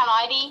 അരിയാണോ?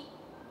 അരി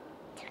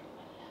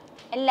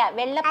അല്ല,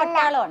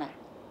 വെള്ളപ്പട്ടാളമാണ്.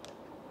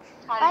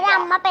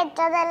 ഒരമ്മ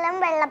പെറ്റതെല്ലാം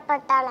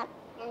വെള്ളപ്പട്ടാളം.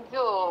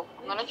 അയ്യോ,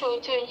 അങ്ങനെ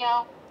ചോദിച്ചു കഴിഞ്ഞാ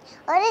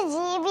ഒരു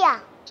ജീവിയാ.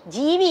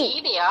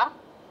 ജീവിയാ?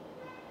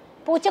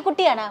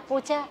 പൂച്ചക്കുട്ടിയാണോ?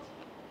 പൂച്ച.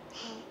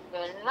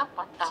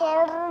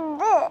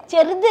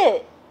 ചെറുത്.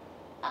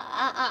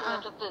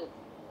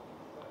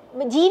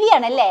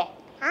 ജീവിയാണല്ലേ?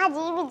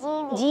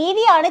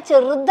 ജീവിയാണ്,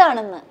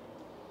 ചെറുതാണെന്ന്.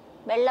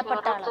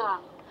 വെള്ളപ്പട്ടാളം.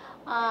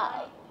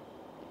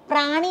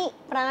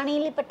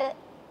 പ്രാണിയിൽപ്പെട്ട.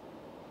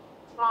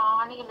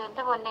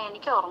 എന്റെ പൊന്നെ,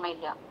 എനിക്ക്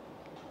ഓർമ്മയില്ല.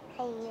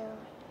 അയ്യോ,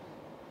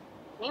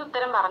 നീ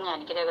ഉത്തരം പറഞ്ഞ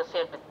എനിക്ക്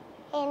രഹസ്യമായിട്ട്.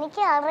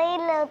 എനിക്ക്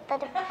അറിയില്ല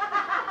ഉത്തരം.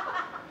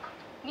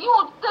 നീ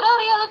ഉത്തരം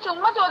അറിയാതെ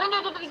ചുമ്മാ ചോദ്യം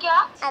ചോദിച്ചിട്ടിരിക്ക?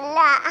 അല്ല.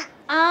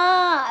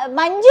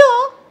 മഞ്ജു,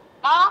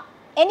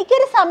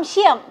 എനിക്കൊരു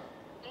സംശയം,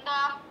 എന്താ?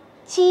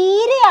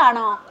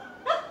 ചീരയാണോ?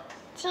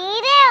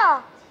 ചീരയോ?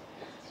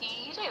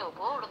 ചീരയോ?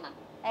 പോടുന്നു.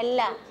 അല്ല.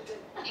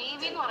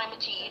 ജീവി എന്ന് പറയുമ്പോ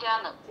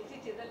ചീരാന്ന്.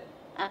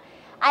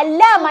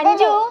 അല്ല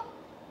മഞ്ജു.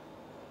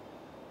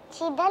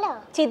 ചിതലോ?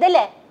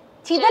 ചിതല്.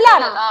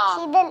 ചിതലാണോ?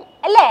 ചിതൽ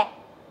അല്ലേ?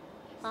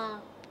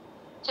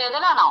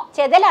 ചെതലാണോ?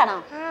 ചെതലാണോ?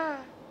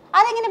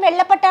 അതെങ്ങനെ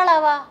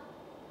വെള്ളപ്പട്ടാളാവാ?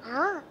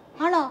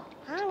 ആണോ?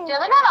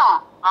 ചെതലാണോ?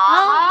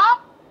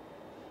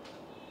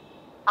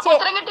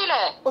 ഉത്തരം കിട്ടിയില്ലേ?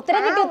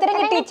 ഉത്തരം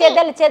കിട്ടി.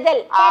 ചെതൽ. ചിതൽ.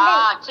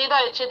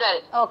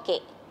 ഓക്കെ.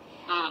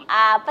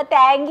 അപ്പൊ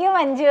thank you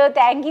Manju,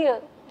 thank you.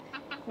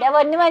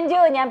 പൊന്നു മഞ്ജു,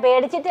 ഞാൻ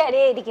പേടിച്ചിട്ട്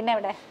അറിയാ ഇരിക്കുന്ന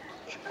ഇവിടെ,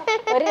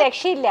 ഒരു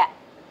രക്ഷയില്ല.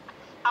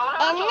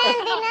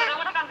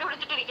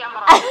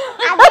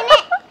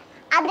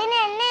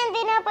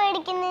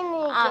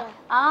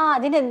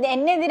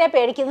 എന്നെ എന്തിനാ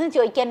പേടിക്കുന്നത്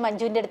ചോദിക്കാൻ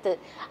മഞ്ജുവിന്റെ അടുത്ത്.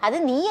 അത്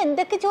നീ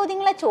എന്തൊക്കെ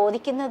ചോദ്യങ്ങളാ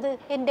ചോദിക്കുന്നത്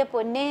എന്റെ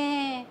പൊന്നേ.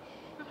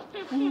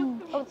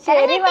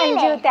 ശരി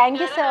Manju,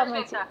 thank you so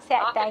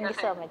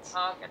much.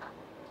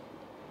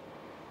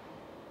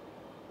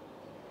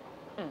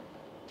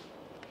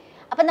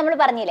 അപ്പൊ നമ്മൾ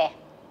പറഞ്ഞില്ലേ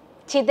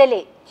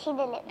ചിതല്.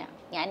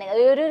 ഞാൻ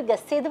ഒരു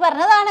ഗസ് ചെയ്ത്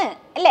പറഞ്ഞതാണ്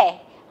അല്ലേ?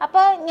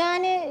 അപ്പൊ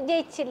ഞാന്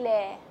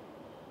ജയിച്ചില്ലേ?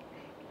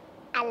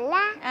 അല്ല,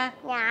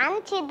 ഞാൻ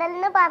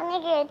ചിതൽന്ന് പറഞ്ഞു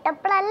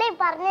കേട്ടപ്പോഴല്ലേ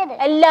പറഞ്ഞത്.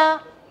 അല്ല,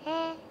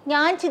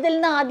 ഞാൻ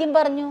ചിതൽന്ന് ആദ്യം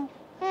പറഞ്ഞു,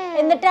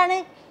 എന്നിട്ടാണ്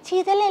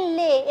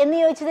ചിതലല്ലേ എന്ന്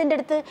ചോദിച്ചത് എന്റെ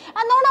അടുത്ത്.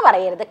 നോണ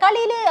പറയരുത്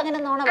കളിയില്, അങ്ങനെ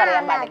നോണ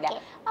പറയാൻ പാടില്ല.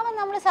 അപ്പൊ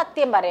നമ്മള്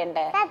സത്യം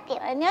പറയണ്ടേ?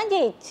 ഞാൻ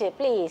ജയിച്ചു,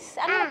 പ്ലീസ്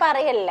അങ്ങനെ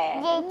പറയല്ലേ.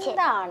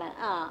 എന്താണ്?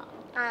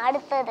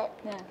 അടുത്തത്,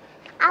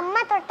 അമ്മ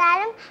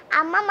തൊട്ടാലും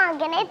അമ്മ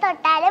മകനെ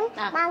തൊട്ടാലും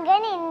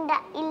മകൻ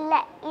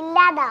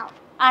ഇല്ലാതാവും.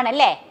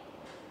 ആണല്ലേ?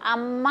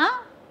 അമ്മ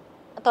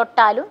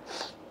തൊട്ടാലും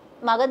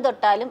മകൻ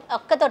തൊട്ടാലും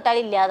ഒക്കെ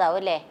തൊട്ടാലും ഇല്ലാതാവും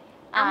അല്ലേ?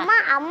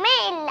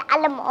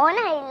 അല്ല, മോന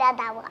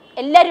ഇല്ലാതാവുക.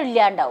 എല്ലാരും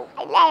ഇല്ലാണ്ടാവും.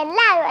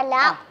 എല്ലാരും അല്ല,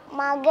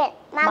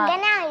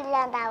 മകനാ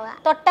ഇല്ലാതാവുക.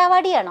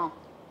 തൊട്ടാവാടിയാണോ?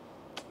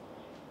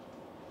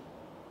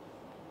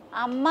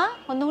 അമ്മ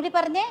ഒന്നുകൂടി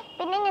പറഞ്ഞേ.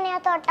 പിന്നെ എങ്ങനെയാ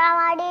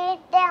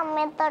തൊട്ടാവാടിയിട്ട്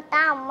അമ്മയെ തൊട്ടാ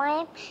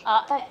അമ്മയും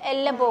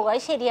എല്ലാം പോകുക?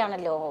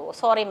 ശരിയാണല്ലോ.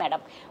 സോറി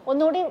മാഡം,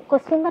 ഒന്നുകൂടി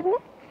ക്വസ്റ്റ്യൻ പറഞ്ഞേ.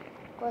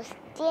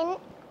 ക്വസ്റ്റ്യൻ,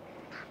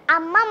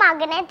 അമ്മ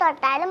മകനെ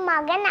തൊട്ടാലും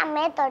മകൻ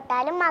അമ്മയെ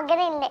തൊട്ടാലും മകൻ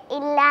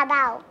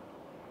ഇല്ലാതാവും.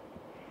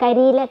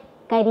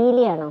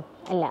 കരിയിലയാണോ?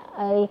 അല്ല,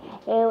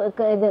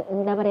 ഇത്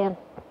എന്താ പറയാ,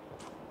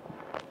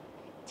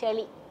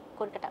 ചെളി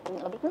കൊടുക്കട്ടെ.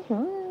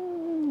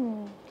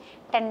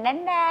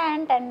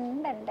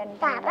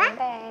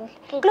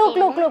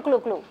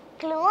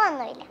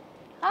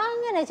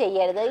 അങ്ങനെ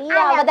ചെയ്യരുത്. ഈ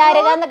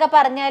അവതാരക എന്നൊക്കെ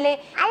പറഞ്ഞാല്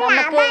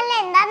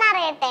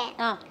എന്താന്നറിയട്ടെ,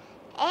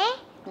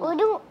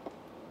 ഒരു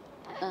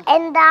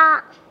എന്താ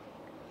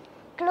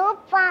ക്ലൂ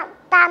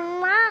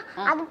തന്ന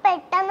അത്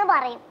പെട്ടെന്ന്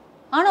പറയും.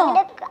 ആണോ?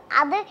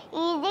 അത്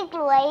ഈസി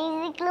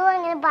ക്ലൂ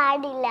അങ്ങനെ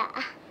പാടില്ല.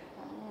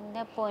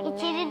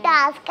 ഇച്ചിരി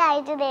ടാസ്ക്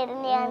ആയിട്ട്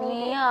തരുന്നതാണ്.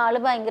 ഈ ആള്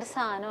ഭയങ്കര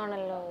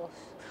സാധനമാണല്ലോ.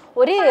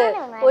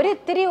 ഒരു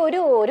ഇത്തിരി ഒരു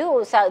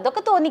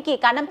ഇതൊക്കെ തോന്നിക്ക്.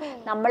 കാരണം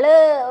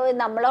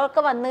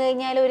നമ്മളൊക്കെ വന്നു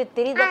കഴിഞ്ഞാൽ ഒരു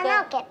ഇത്തിരി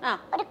ഇതൊക്കെ.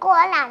 ഒരു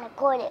കോലാണ്.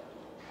 കോല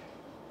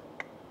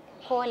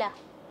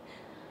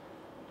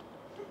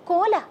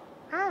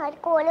ഒരു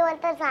കോല്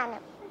പോലത്തെ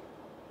സാധനം.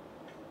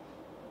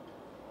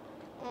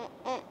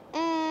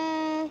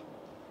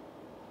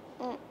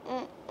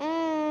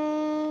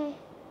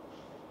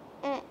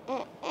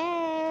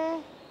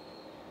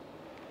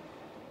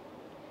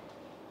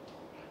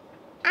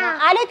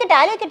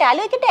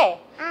 ആലോചിക്കട്ടെ.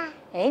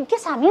 എനിക്ക്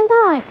സമയം താ.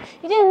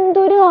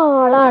 ഇതെന്തൊരു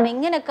ആളാണ്.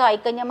 ഇങ്ങനൊക്കെ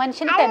ആയിക്കഴിഞ്ഞാൽ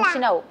മനുഷ്യന്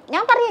ടെൻഷനാവും.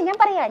 ഞാൻ പറയാം.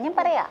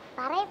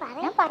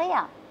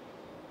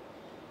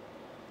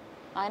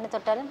 അങ്ങനെ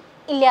തൊട്ടാലും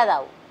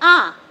ഇല്ലാതാവും.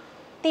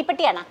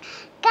 തീപ്പെട്ടിയാണോ?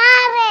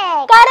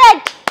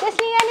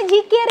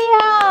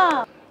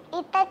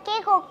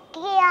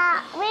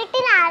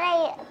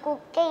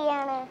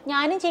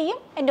 ഞാനും ചെയ്യും,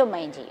 എന്റെ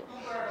ഉമ്മയും ചെയ്യും.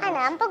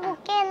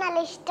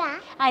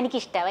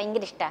 എനിക്കിഷ്ടാ,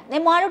 ഭയങ്കര ഇഷ്ടാ.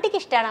 മാളൂട്ടിക്ക്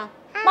ഇഷ്ടാണോ?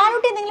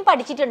 മാളൂട്ടി എന്തെങ്കിലും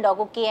പഠിച്ചിട്ടുണ്ടോ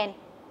കുക്ക് ചെയ്യാൻ?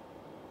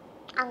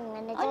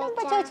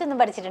 ചോദിച്ചൊന്നും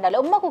പഠിച്ചിട്ടുണ്ടല്ലോ.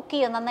 ഉമ്മ കുക്ക്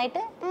ചെയ്യോ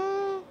നന്നായിട്ട്?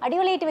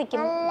 അടിപൊളിയായിട്ട് വെക്കും.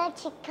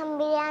 ചിക്കൻ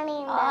ബിരിയാണി,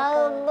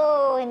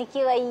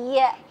 എനിക്ക് വയ്യ.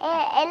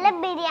 എല്ലാ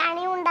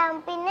ബിരിയാണി ഉണ്ടാവും,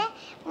 പിന്നെ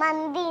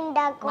മന്തി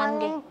ഉണ്ടാക്കും,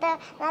 അങ്ങനത്തെ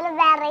നല്ല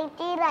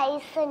വെറൈറ്റി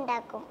റൈസ്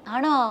ഉണ്ടാക്കും.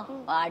 ആണോ?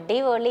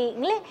 അടിപൊളി.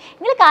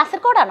 നിങ്ങള്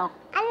കാസർഗോഡാണോ?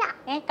 അല്ല,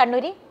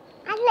 കണ്ണൂര്?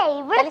 അല്ല,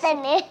 ഇവിടെ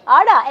തന്നെ.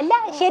 ആടാ? അല്ല,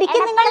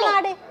 ശരിക്കും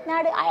നിങ്ങളുടെ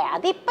നാട്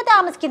അതിപ്പോ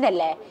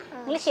താമസിക്കുന്നല്ലേ?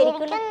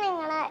 ശരിക്കും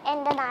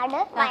എന്റെ നാട്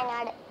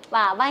വയനാട്.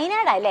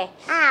 വയനാടാ അല്ലേ?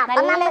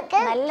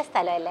 നല്ല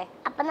സ്ഥലം അല്ലേ?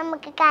 അപ്പൊ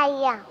നമുക്ക്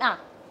കഴിയാം.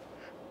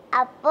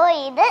 അപ്പൊ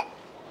ഇത്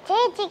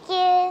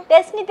ചേച്ചിക്ക്,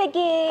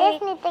 തെസ്നിതയ്ക്ക്.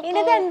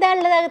 ഇത് എന്താ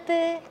ഉള്ളത് അകത്ത്?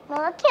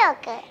 നോക്കി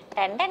നോക്ക്.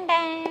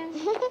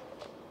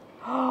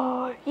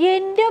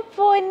 എന്റെ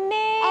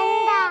പൊന്നെ,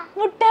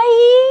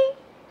 മുട്ടായി.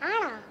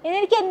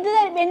 എനിക്ക്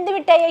എന്ത്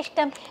മിഠായി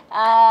ഇഷ്ടം?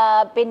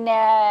 പിന്നെ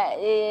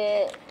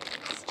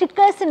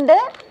സ്റ്റിക്കേഴ്സ് ഉണ്ട്,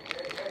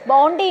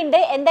 ബോണ്ടി ഉണ്ട്.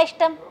 എന്താ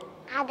ഇഷ്ടം?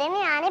 അതിന്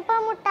ഞാനിപ്പോ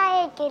മുട്ടായി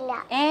വെക്കില്ല.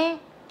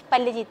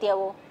 പല്ല്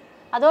ചീത്തയാവോ?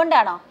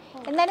 അതുകൊണ്ടാണോ?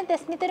 എന്നാലും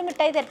തെസ്നിത്ത് ഒരു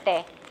മിഠായി തരട്ടെ.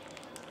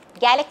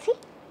 ഗാലക്സി.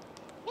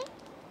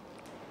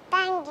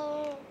 Thank you.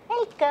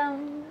 വെൽക്കം.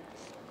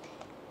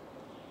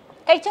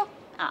 കഴിച്ചോ.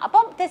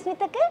 അപ്പം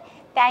തെസ്നിത്തക്ക്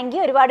താങ്ക്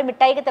യു, ഒരുപാട്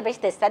മിഠായിയൊക്കെ.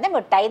 പക്ഷെ തെസ്താൻ്റെ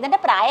മിഠായി തന്നെ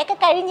പ്രായമൊക്കെ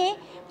കഴിഞ്ഞ്,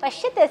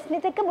 പക്ഷെ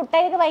തെസ്നിത്തക്ക്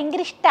മിഠായിയൊക്കെ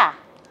ഭയങ്കര ഇഷ്ടാ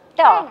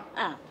കേട്ടോ.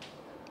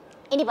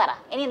 ഇനി പറ,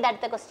 ഇനി എന്താ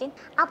അടുത്ത ക്വസ്റ്റ്യൻ?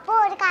 അപ്പൊ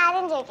ഒരു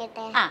കാര്യം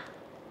ചോദിക്കട്ടെ,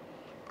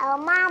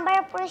 മാമ്പഴ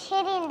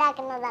പുളിശ്ശേരി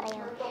ഉണ്ടാക്കുന്നത്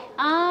അറിയോ?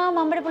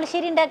 മാമ്പഴ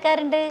പുളിശ്ശേരി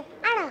ഉണ്ടാക്കാറുണ്ട്.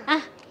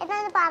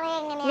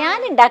 ഞാൻ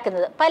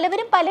ഉണ്ടാക്കുന്നത്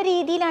പലവരും പല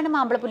രീതിയിലാണ്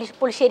മാമ്പഴ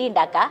പുളിശ്ശേരി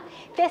ഉണ്ടാക്കുക.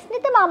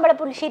 തെസ്നിത്തെ മാമ്പഴ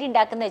പുളിശ്ശേരി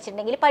ഉണ്ടാക്കുന്ന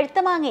വെച്ചിട്ടുണ്ടെങ്കിൽ പഴുത്ത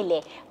മാങ്ങയില്ലേ,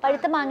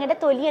 പഴുത്ത മാങ്ങയുടെ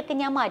തൊലിയൊക്കെ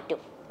ഞാൻ മാറ്റും.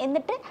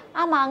 എന്നിട്ട്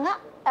ആ മാങ്ങ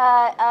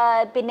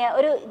പിന്നെ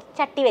ഒരു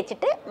ചട്ടി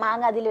വെച്ചിട്ട്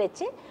മാങ്ങ അതിൽ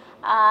വെച്ച്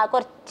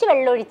കുറച്ച്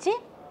വെള്ളമൊഴിച്ച്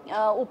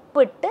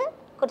ഉപ്പിട്ട്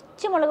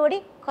കുറച്ച് മുളക് പൊടി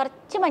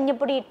കുറച്ച്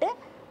മഞ്ഞൾപ്പൊടി ഇട്ട്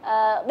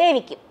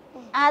വേവിക്കും.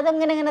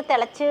 അതങ്ങനെ ഇങ്ങനെ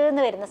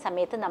തിളച്ചെന്ന് വരുന്ന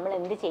സമയത്ത് നമ്മൾ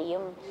എന്ത്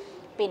ചെയ്യും,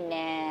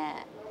 പിന്നെ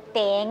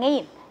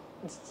തേങ്ങയും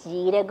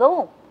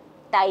ജീരകവും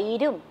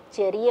തൈരും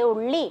ചെറിയ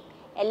ഉള്ളിയും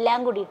എല്ലാം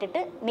കൂടി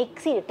ഇട്ടിട്ട്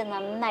മിക്സിയിലിട്ട്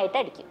നന്നായിട്ട്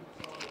അടിക്കും.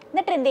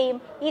 എന്നിട്ട് എന്ത് ചെയ്യും,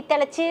 ഈ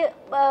തിളച്ച്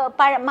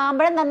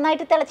മാമ്പഴം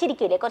നന്നായിട്ട്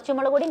തിളച്ചിരിക്കില്ലേ, കുറച്ച്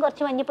മുളക് പൊടിയും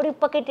കുറച്ച് മഞ്ഞൾപ്പൊടി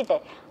ഉപ്പൊക്കെ ഇട്ടിട്ട്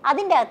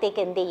അതിൻ്റെ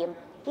അകത്തേക്ക് എന്ത് ചെയ്യും,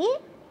 ഈ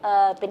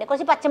പിന്നെ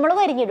കുറച്ച്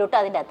പച്ചമുളക് അരിഞ്ഞിടും കേട്ടോ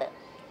അതിൻ്റെ അകത്ത്.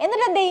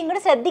 എന്നിട്ട് എന്ത് ചെയ്യും,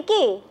 ഇങ്ങോട്ട്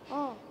ശ്രദ്ധിക്കേ,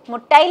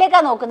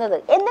 മുട്ടായിലേക്കാണ് നോക്കുന്നത്.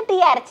 എന്നിട്ട്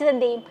ഈ അരച്ചത്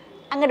എന്ത് ചെയ്യും,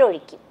 അങ്ങോട്ട്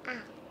ഒഴിക്കും.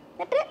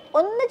 എന്നിട്ട്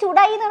ഒന്ന്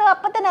ചൂടായി എന്ന് പറയുമ്പോൾ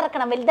അപ്പം തന്നെ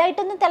ഇറക്കണം,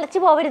 വലുതായിട്ടൊന്നും തിളച്ച്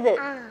പോവരുത്.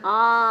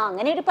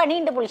 അങ്ങനെ ഒരു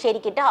പണിയുണ്ട്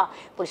പുളിശ്ശേരിക്ക് കേട്ടോ.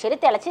 പുളിശ്ശേരി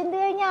തിളച്ചെന്ത്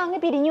കഴിഞ്ഞാൽ അങ്ങ്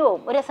പിരിഞ്ഞു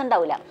പോകും, ഒരു രസം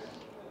ഉണ്ടാവില്ല.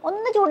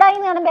 ഒന്ന് ചൂടായി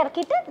എന്ന് കാണുമ്പോൾ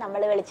ഇറക്കിയിട്ട്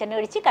നമ്മൾ വെളിച്ചെണ്ണ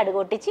ഒഴിച്ച് കടുക്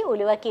പൊട്ടിച്ച്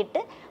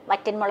ഉലുവാക്കിയിട്ട്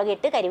വറ്റൻമുളക്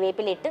ഇട്ട്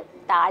കരിവേപ്പിലിട്ട്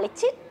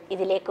താളിച്ച്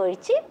ഇതിലേക്ക്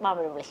ഒഴിച്ച്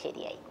മാമ്പഴ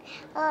പുളിശ്ശേരിയായി.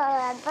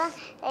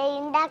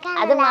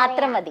 അത്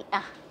മാത്രം മതി.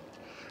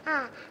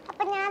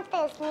 അപ്പൊ ഞാൻ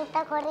തെസ്നിത്ത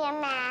കുറേ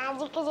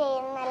മാജിക്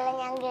ചെയ്യുന്നല്ല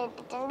ഞാൻ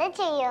കേട്ടിട്ടുണ്ട്.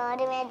 ചെയ്യോ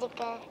ഒരു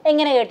മാജിക്?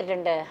 എങ്ങനെ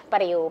കേട്ടിട്ടുണ്ട്,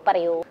 പറയൂ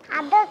പറയൂ.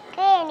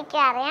 അതൊക്കെ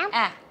എനിക്കറിയാം.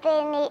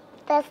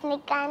 തെസ്നി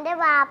ഖാന്റെ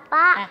വാപ്പ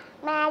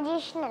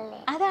മാജീഷ്യൻ അല്ലേ?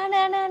 അതാണ്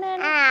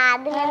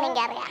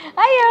എനിക്കറിയാം.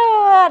 അയ്യോ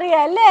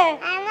അറിയാം അല്ലേ?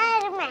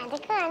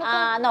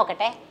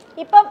 നോക്കട്ടെ.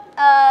 ഇപ്പം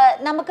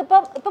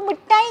നമുക്കിപ്പം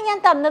മിഠായി ഞാൻ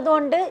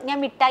തന്നതുകൊണ്ട് ഞാൻ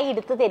മിഠായി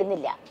എടുത്തു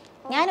തരുന്നില്ല.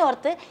 ഞാൻ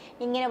ഓർത്ത്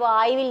ഇങ്ങനെ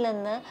വായുവിൽ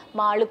നിന്ന്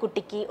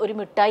മാളുകുട്ടിക്ക് ഒരു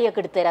മിഠായി ഒക്കെ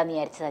എടുത്തു തരാമെന്ന്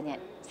വിചാരിച്ചതാണ് ഞാൻ.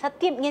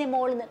 സത്യം ഇങ്ങനെ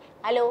മോളിൽ നിന്ന്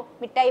ഹലോ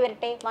മിഠായി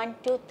വരട്ടെ 1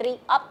 2 3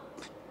 അപ്പ്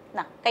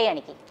കൈ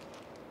കാണിക്ക്.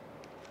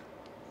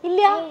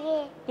 ഇല്ല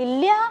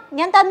ഇല്ല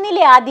ഞാൻ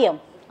തന്നില്ലേ ആദ്യം.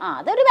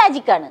 അതൊരു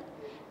മാജിക്കാണ്.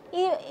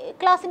 ഈ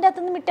ക്ലാസ്സിൻ്റെ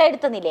അകത്തുനിന്ന് മിഠായി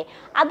എടുത്തന്നില്ലേ,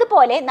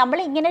 അതുപോലെ നമ്മൾ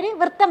ഇങ്ങനെ ഒരു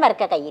വൃത്തം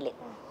വരക്കുക കയ്യിൽ.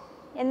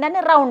 എന്താണ്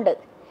റൗണ്ട്.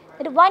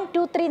 ഒരു 1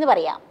 2 3 എന്ന്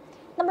പറയാം.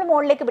 നമ്മൾ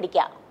മുകളിലേക്ക്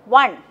പിടിക്കുക.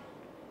 1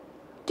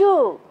 2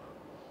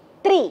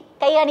 3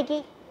 കൈ കാണിക്ക്.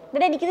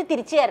 എന്നിട്ട് എനിക്കിത്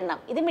തിരിച്ചു തരണം.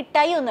 ഇത്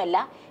മിഠായി ഒന്നുമല്ല,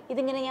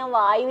 ഇതിങ്ങനെ ഞാൻ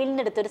വായുവിൽ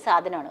നിന്ന് എടുത്തൊരു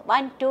സാധനമാണ്.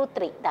 1 2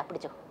 3 ഇതാ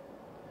പിടിച്ചോ.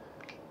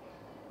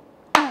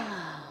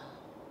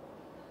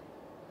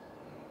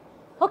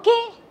 ഓക്കെ,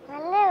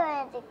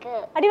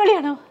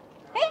 അടിപൊളിയാണോ?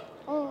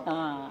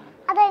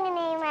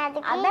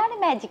 അതാണ്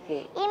മാജിക്.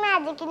 ഈ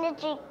മാജിക്കിന്റെ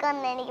ട്രിക്ക്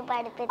ഒന്ന് എനിക്ക്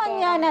പഠിപ്പിച്ചു.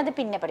 ഞാനത്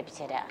പിന്നെ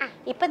പഠിപ്പിച്ചു തരാം.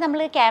 ഇപ്പൊ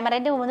നമ്മള്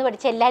ക്യാമറന്റെ മുമ്പ്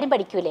പഠിച്ച എല്ലാരും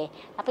പഠിക്കൂലേ,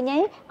 അപ്പൊ ഞാൻ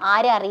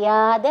ആരും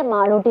അറിയാതെ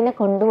മാളൂട്ടിനെ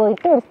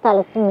കൊണ്ടുപോയിട്ട് ഒരു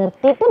സ്ഥലത്ത്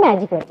നിർത്തിയിട്ട്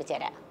മാജിക് പഠിപ്പിച്ചു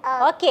തരാം.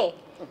 ഓക്കെ,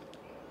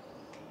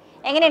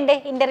 എങ്ങനെയുണ്ട്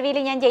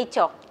ഇന്റർവ്യൂല്? ഞാൻ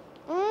ജയിച്ചോ?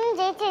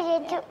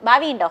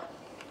 ഭാവി ഉണ്ടോ?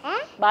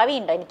 ഭാവി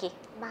ഉണ്ടോ എനിക്ക്?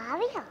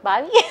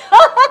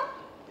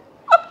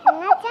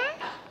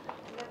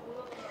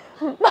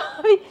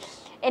 ഭാവി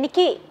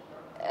എനിക്ക്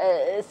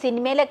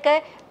സിനിമയിലൊക്കെ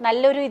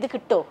നല്ലൊരു ഇത്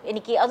കിട്ടോ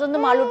എനിക്ക്? അതൊന്ന്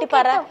മാളൂട്ടി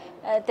പറ.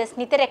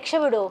 തെസ്നിത്തെ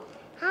രക്ഷപ്പെടുവോ?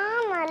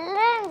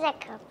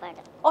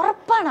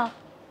 ഉറപ്പാണോ?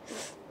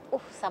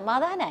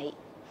 സമാധാനായി.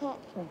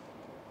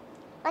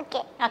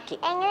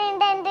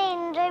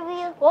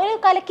 ഓരോ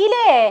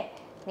കലക്കിയില്ലേ?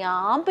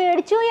 ഞാൻ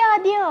പേടിച്ചു പോയി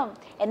ആദ്യം.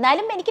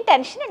 എന്നാലും എനിക്ക്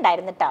ടെൻഷൻ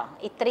ഉണ്ടായിരുന്നു കേട്ടോ.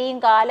 ഇത്രയും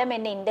കാലം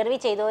എന്നെ ഇന്റർവ്യൂ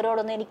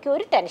ചെയ്തവരോടൊന്നും എനിക്ക്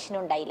ഒരു ടെൻഷനും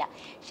ഉണ്ടായില്ല.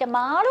 പക്ഷെ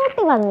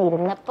മാളൂട്ടി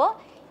വന്നിരുന്നപ്പോൾ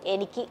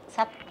എനിക്ക്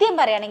സത്യം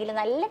പറയുകയാണെങ്കിൽ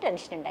നല്ല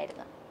ടെൻഷൻ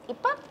ഉണ്ടായിരുന്നു.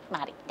 ഇപ്പം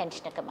മാറി,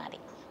 ടെൻഷനൊക്കെ മാറി.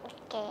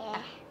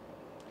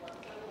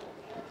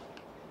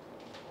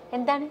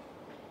 എന്താണ്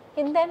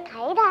എന്താണ്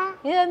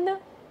ഇതൊന്നു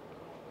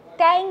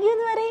താങ്ക് യു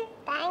എന്ന് പറയും.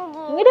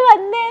 ഇങ്ങോട്ട്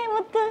വന്നേ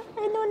മുത്ത്.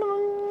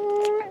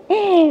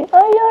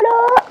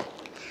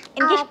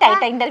 എനിക്ക്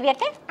ഇഷ്ടായിട്ടോ ഇന്റർവ്യൂ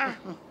ഒക്കെ.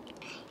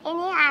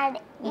 ഇനി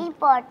ഈ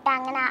പോട്ട്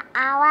അങ്ങനെ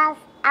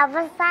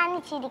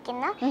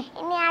അവസാനിച്ചിരിക്കുന്ന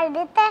ഇനി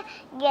അടുത്ത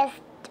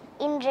ഗസ്റ്റ്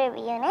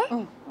ഇന്റർവ്യൂന്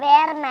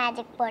വേറെ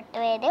മാജിക് പോട്ട്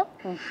വരും.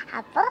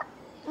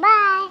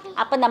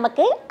 അപ്പൊ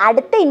നമുക്ക്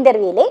അടുത്ത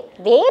ഇന്റർവ്യൂല്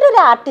വേറൊരു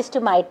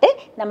ആർട്ടിസ്റ്റുമായിട്ട്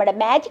നമ്മുടെ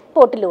മാജിക്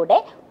പോട്ടിലൂടെ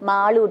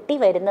മാളൂട്ടി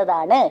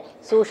വരുന്നതാണ്.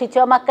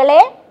 സൂക്ഷിച്ചോ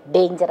മക്കളെ,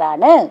 ഡേഞ്ചർ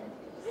ആണ്.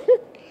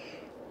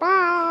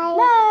 ബൈ.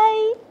 ബൈ.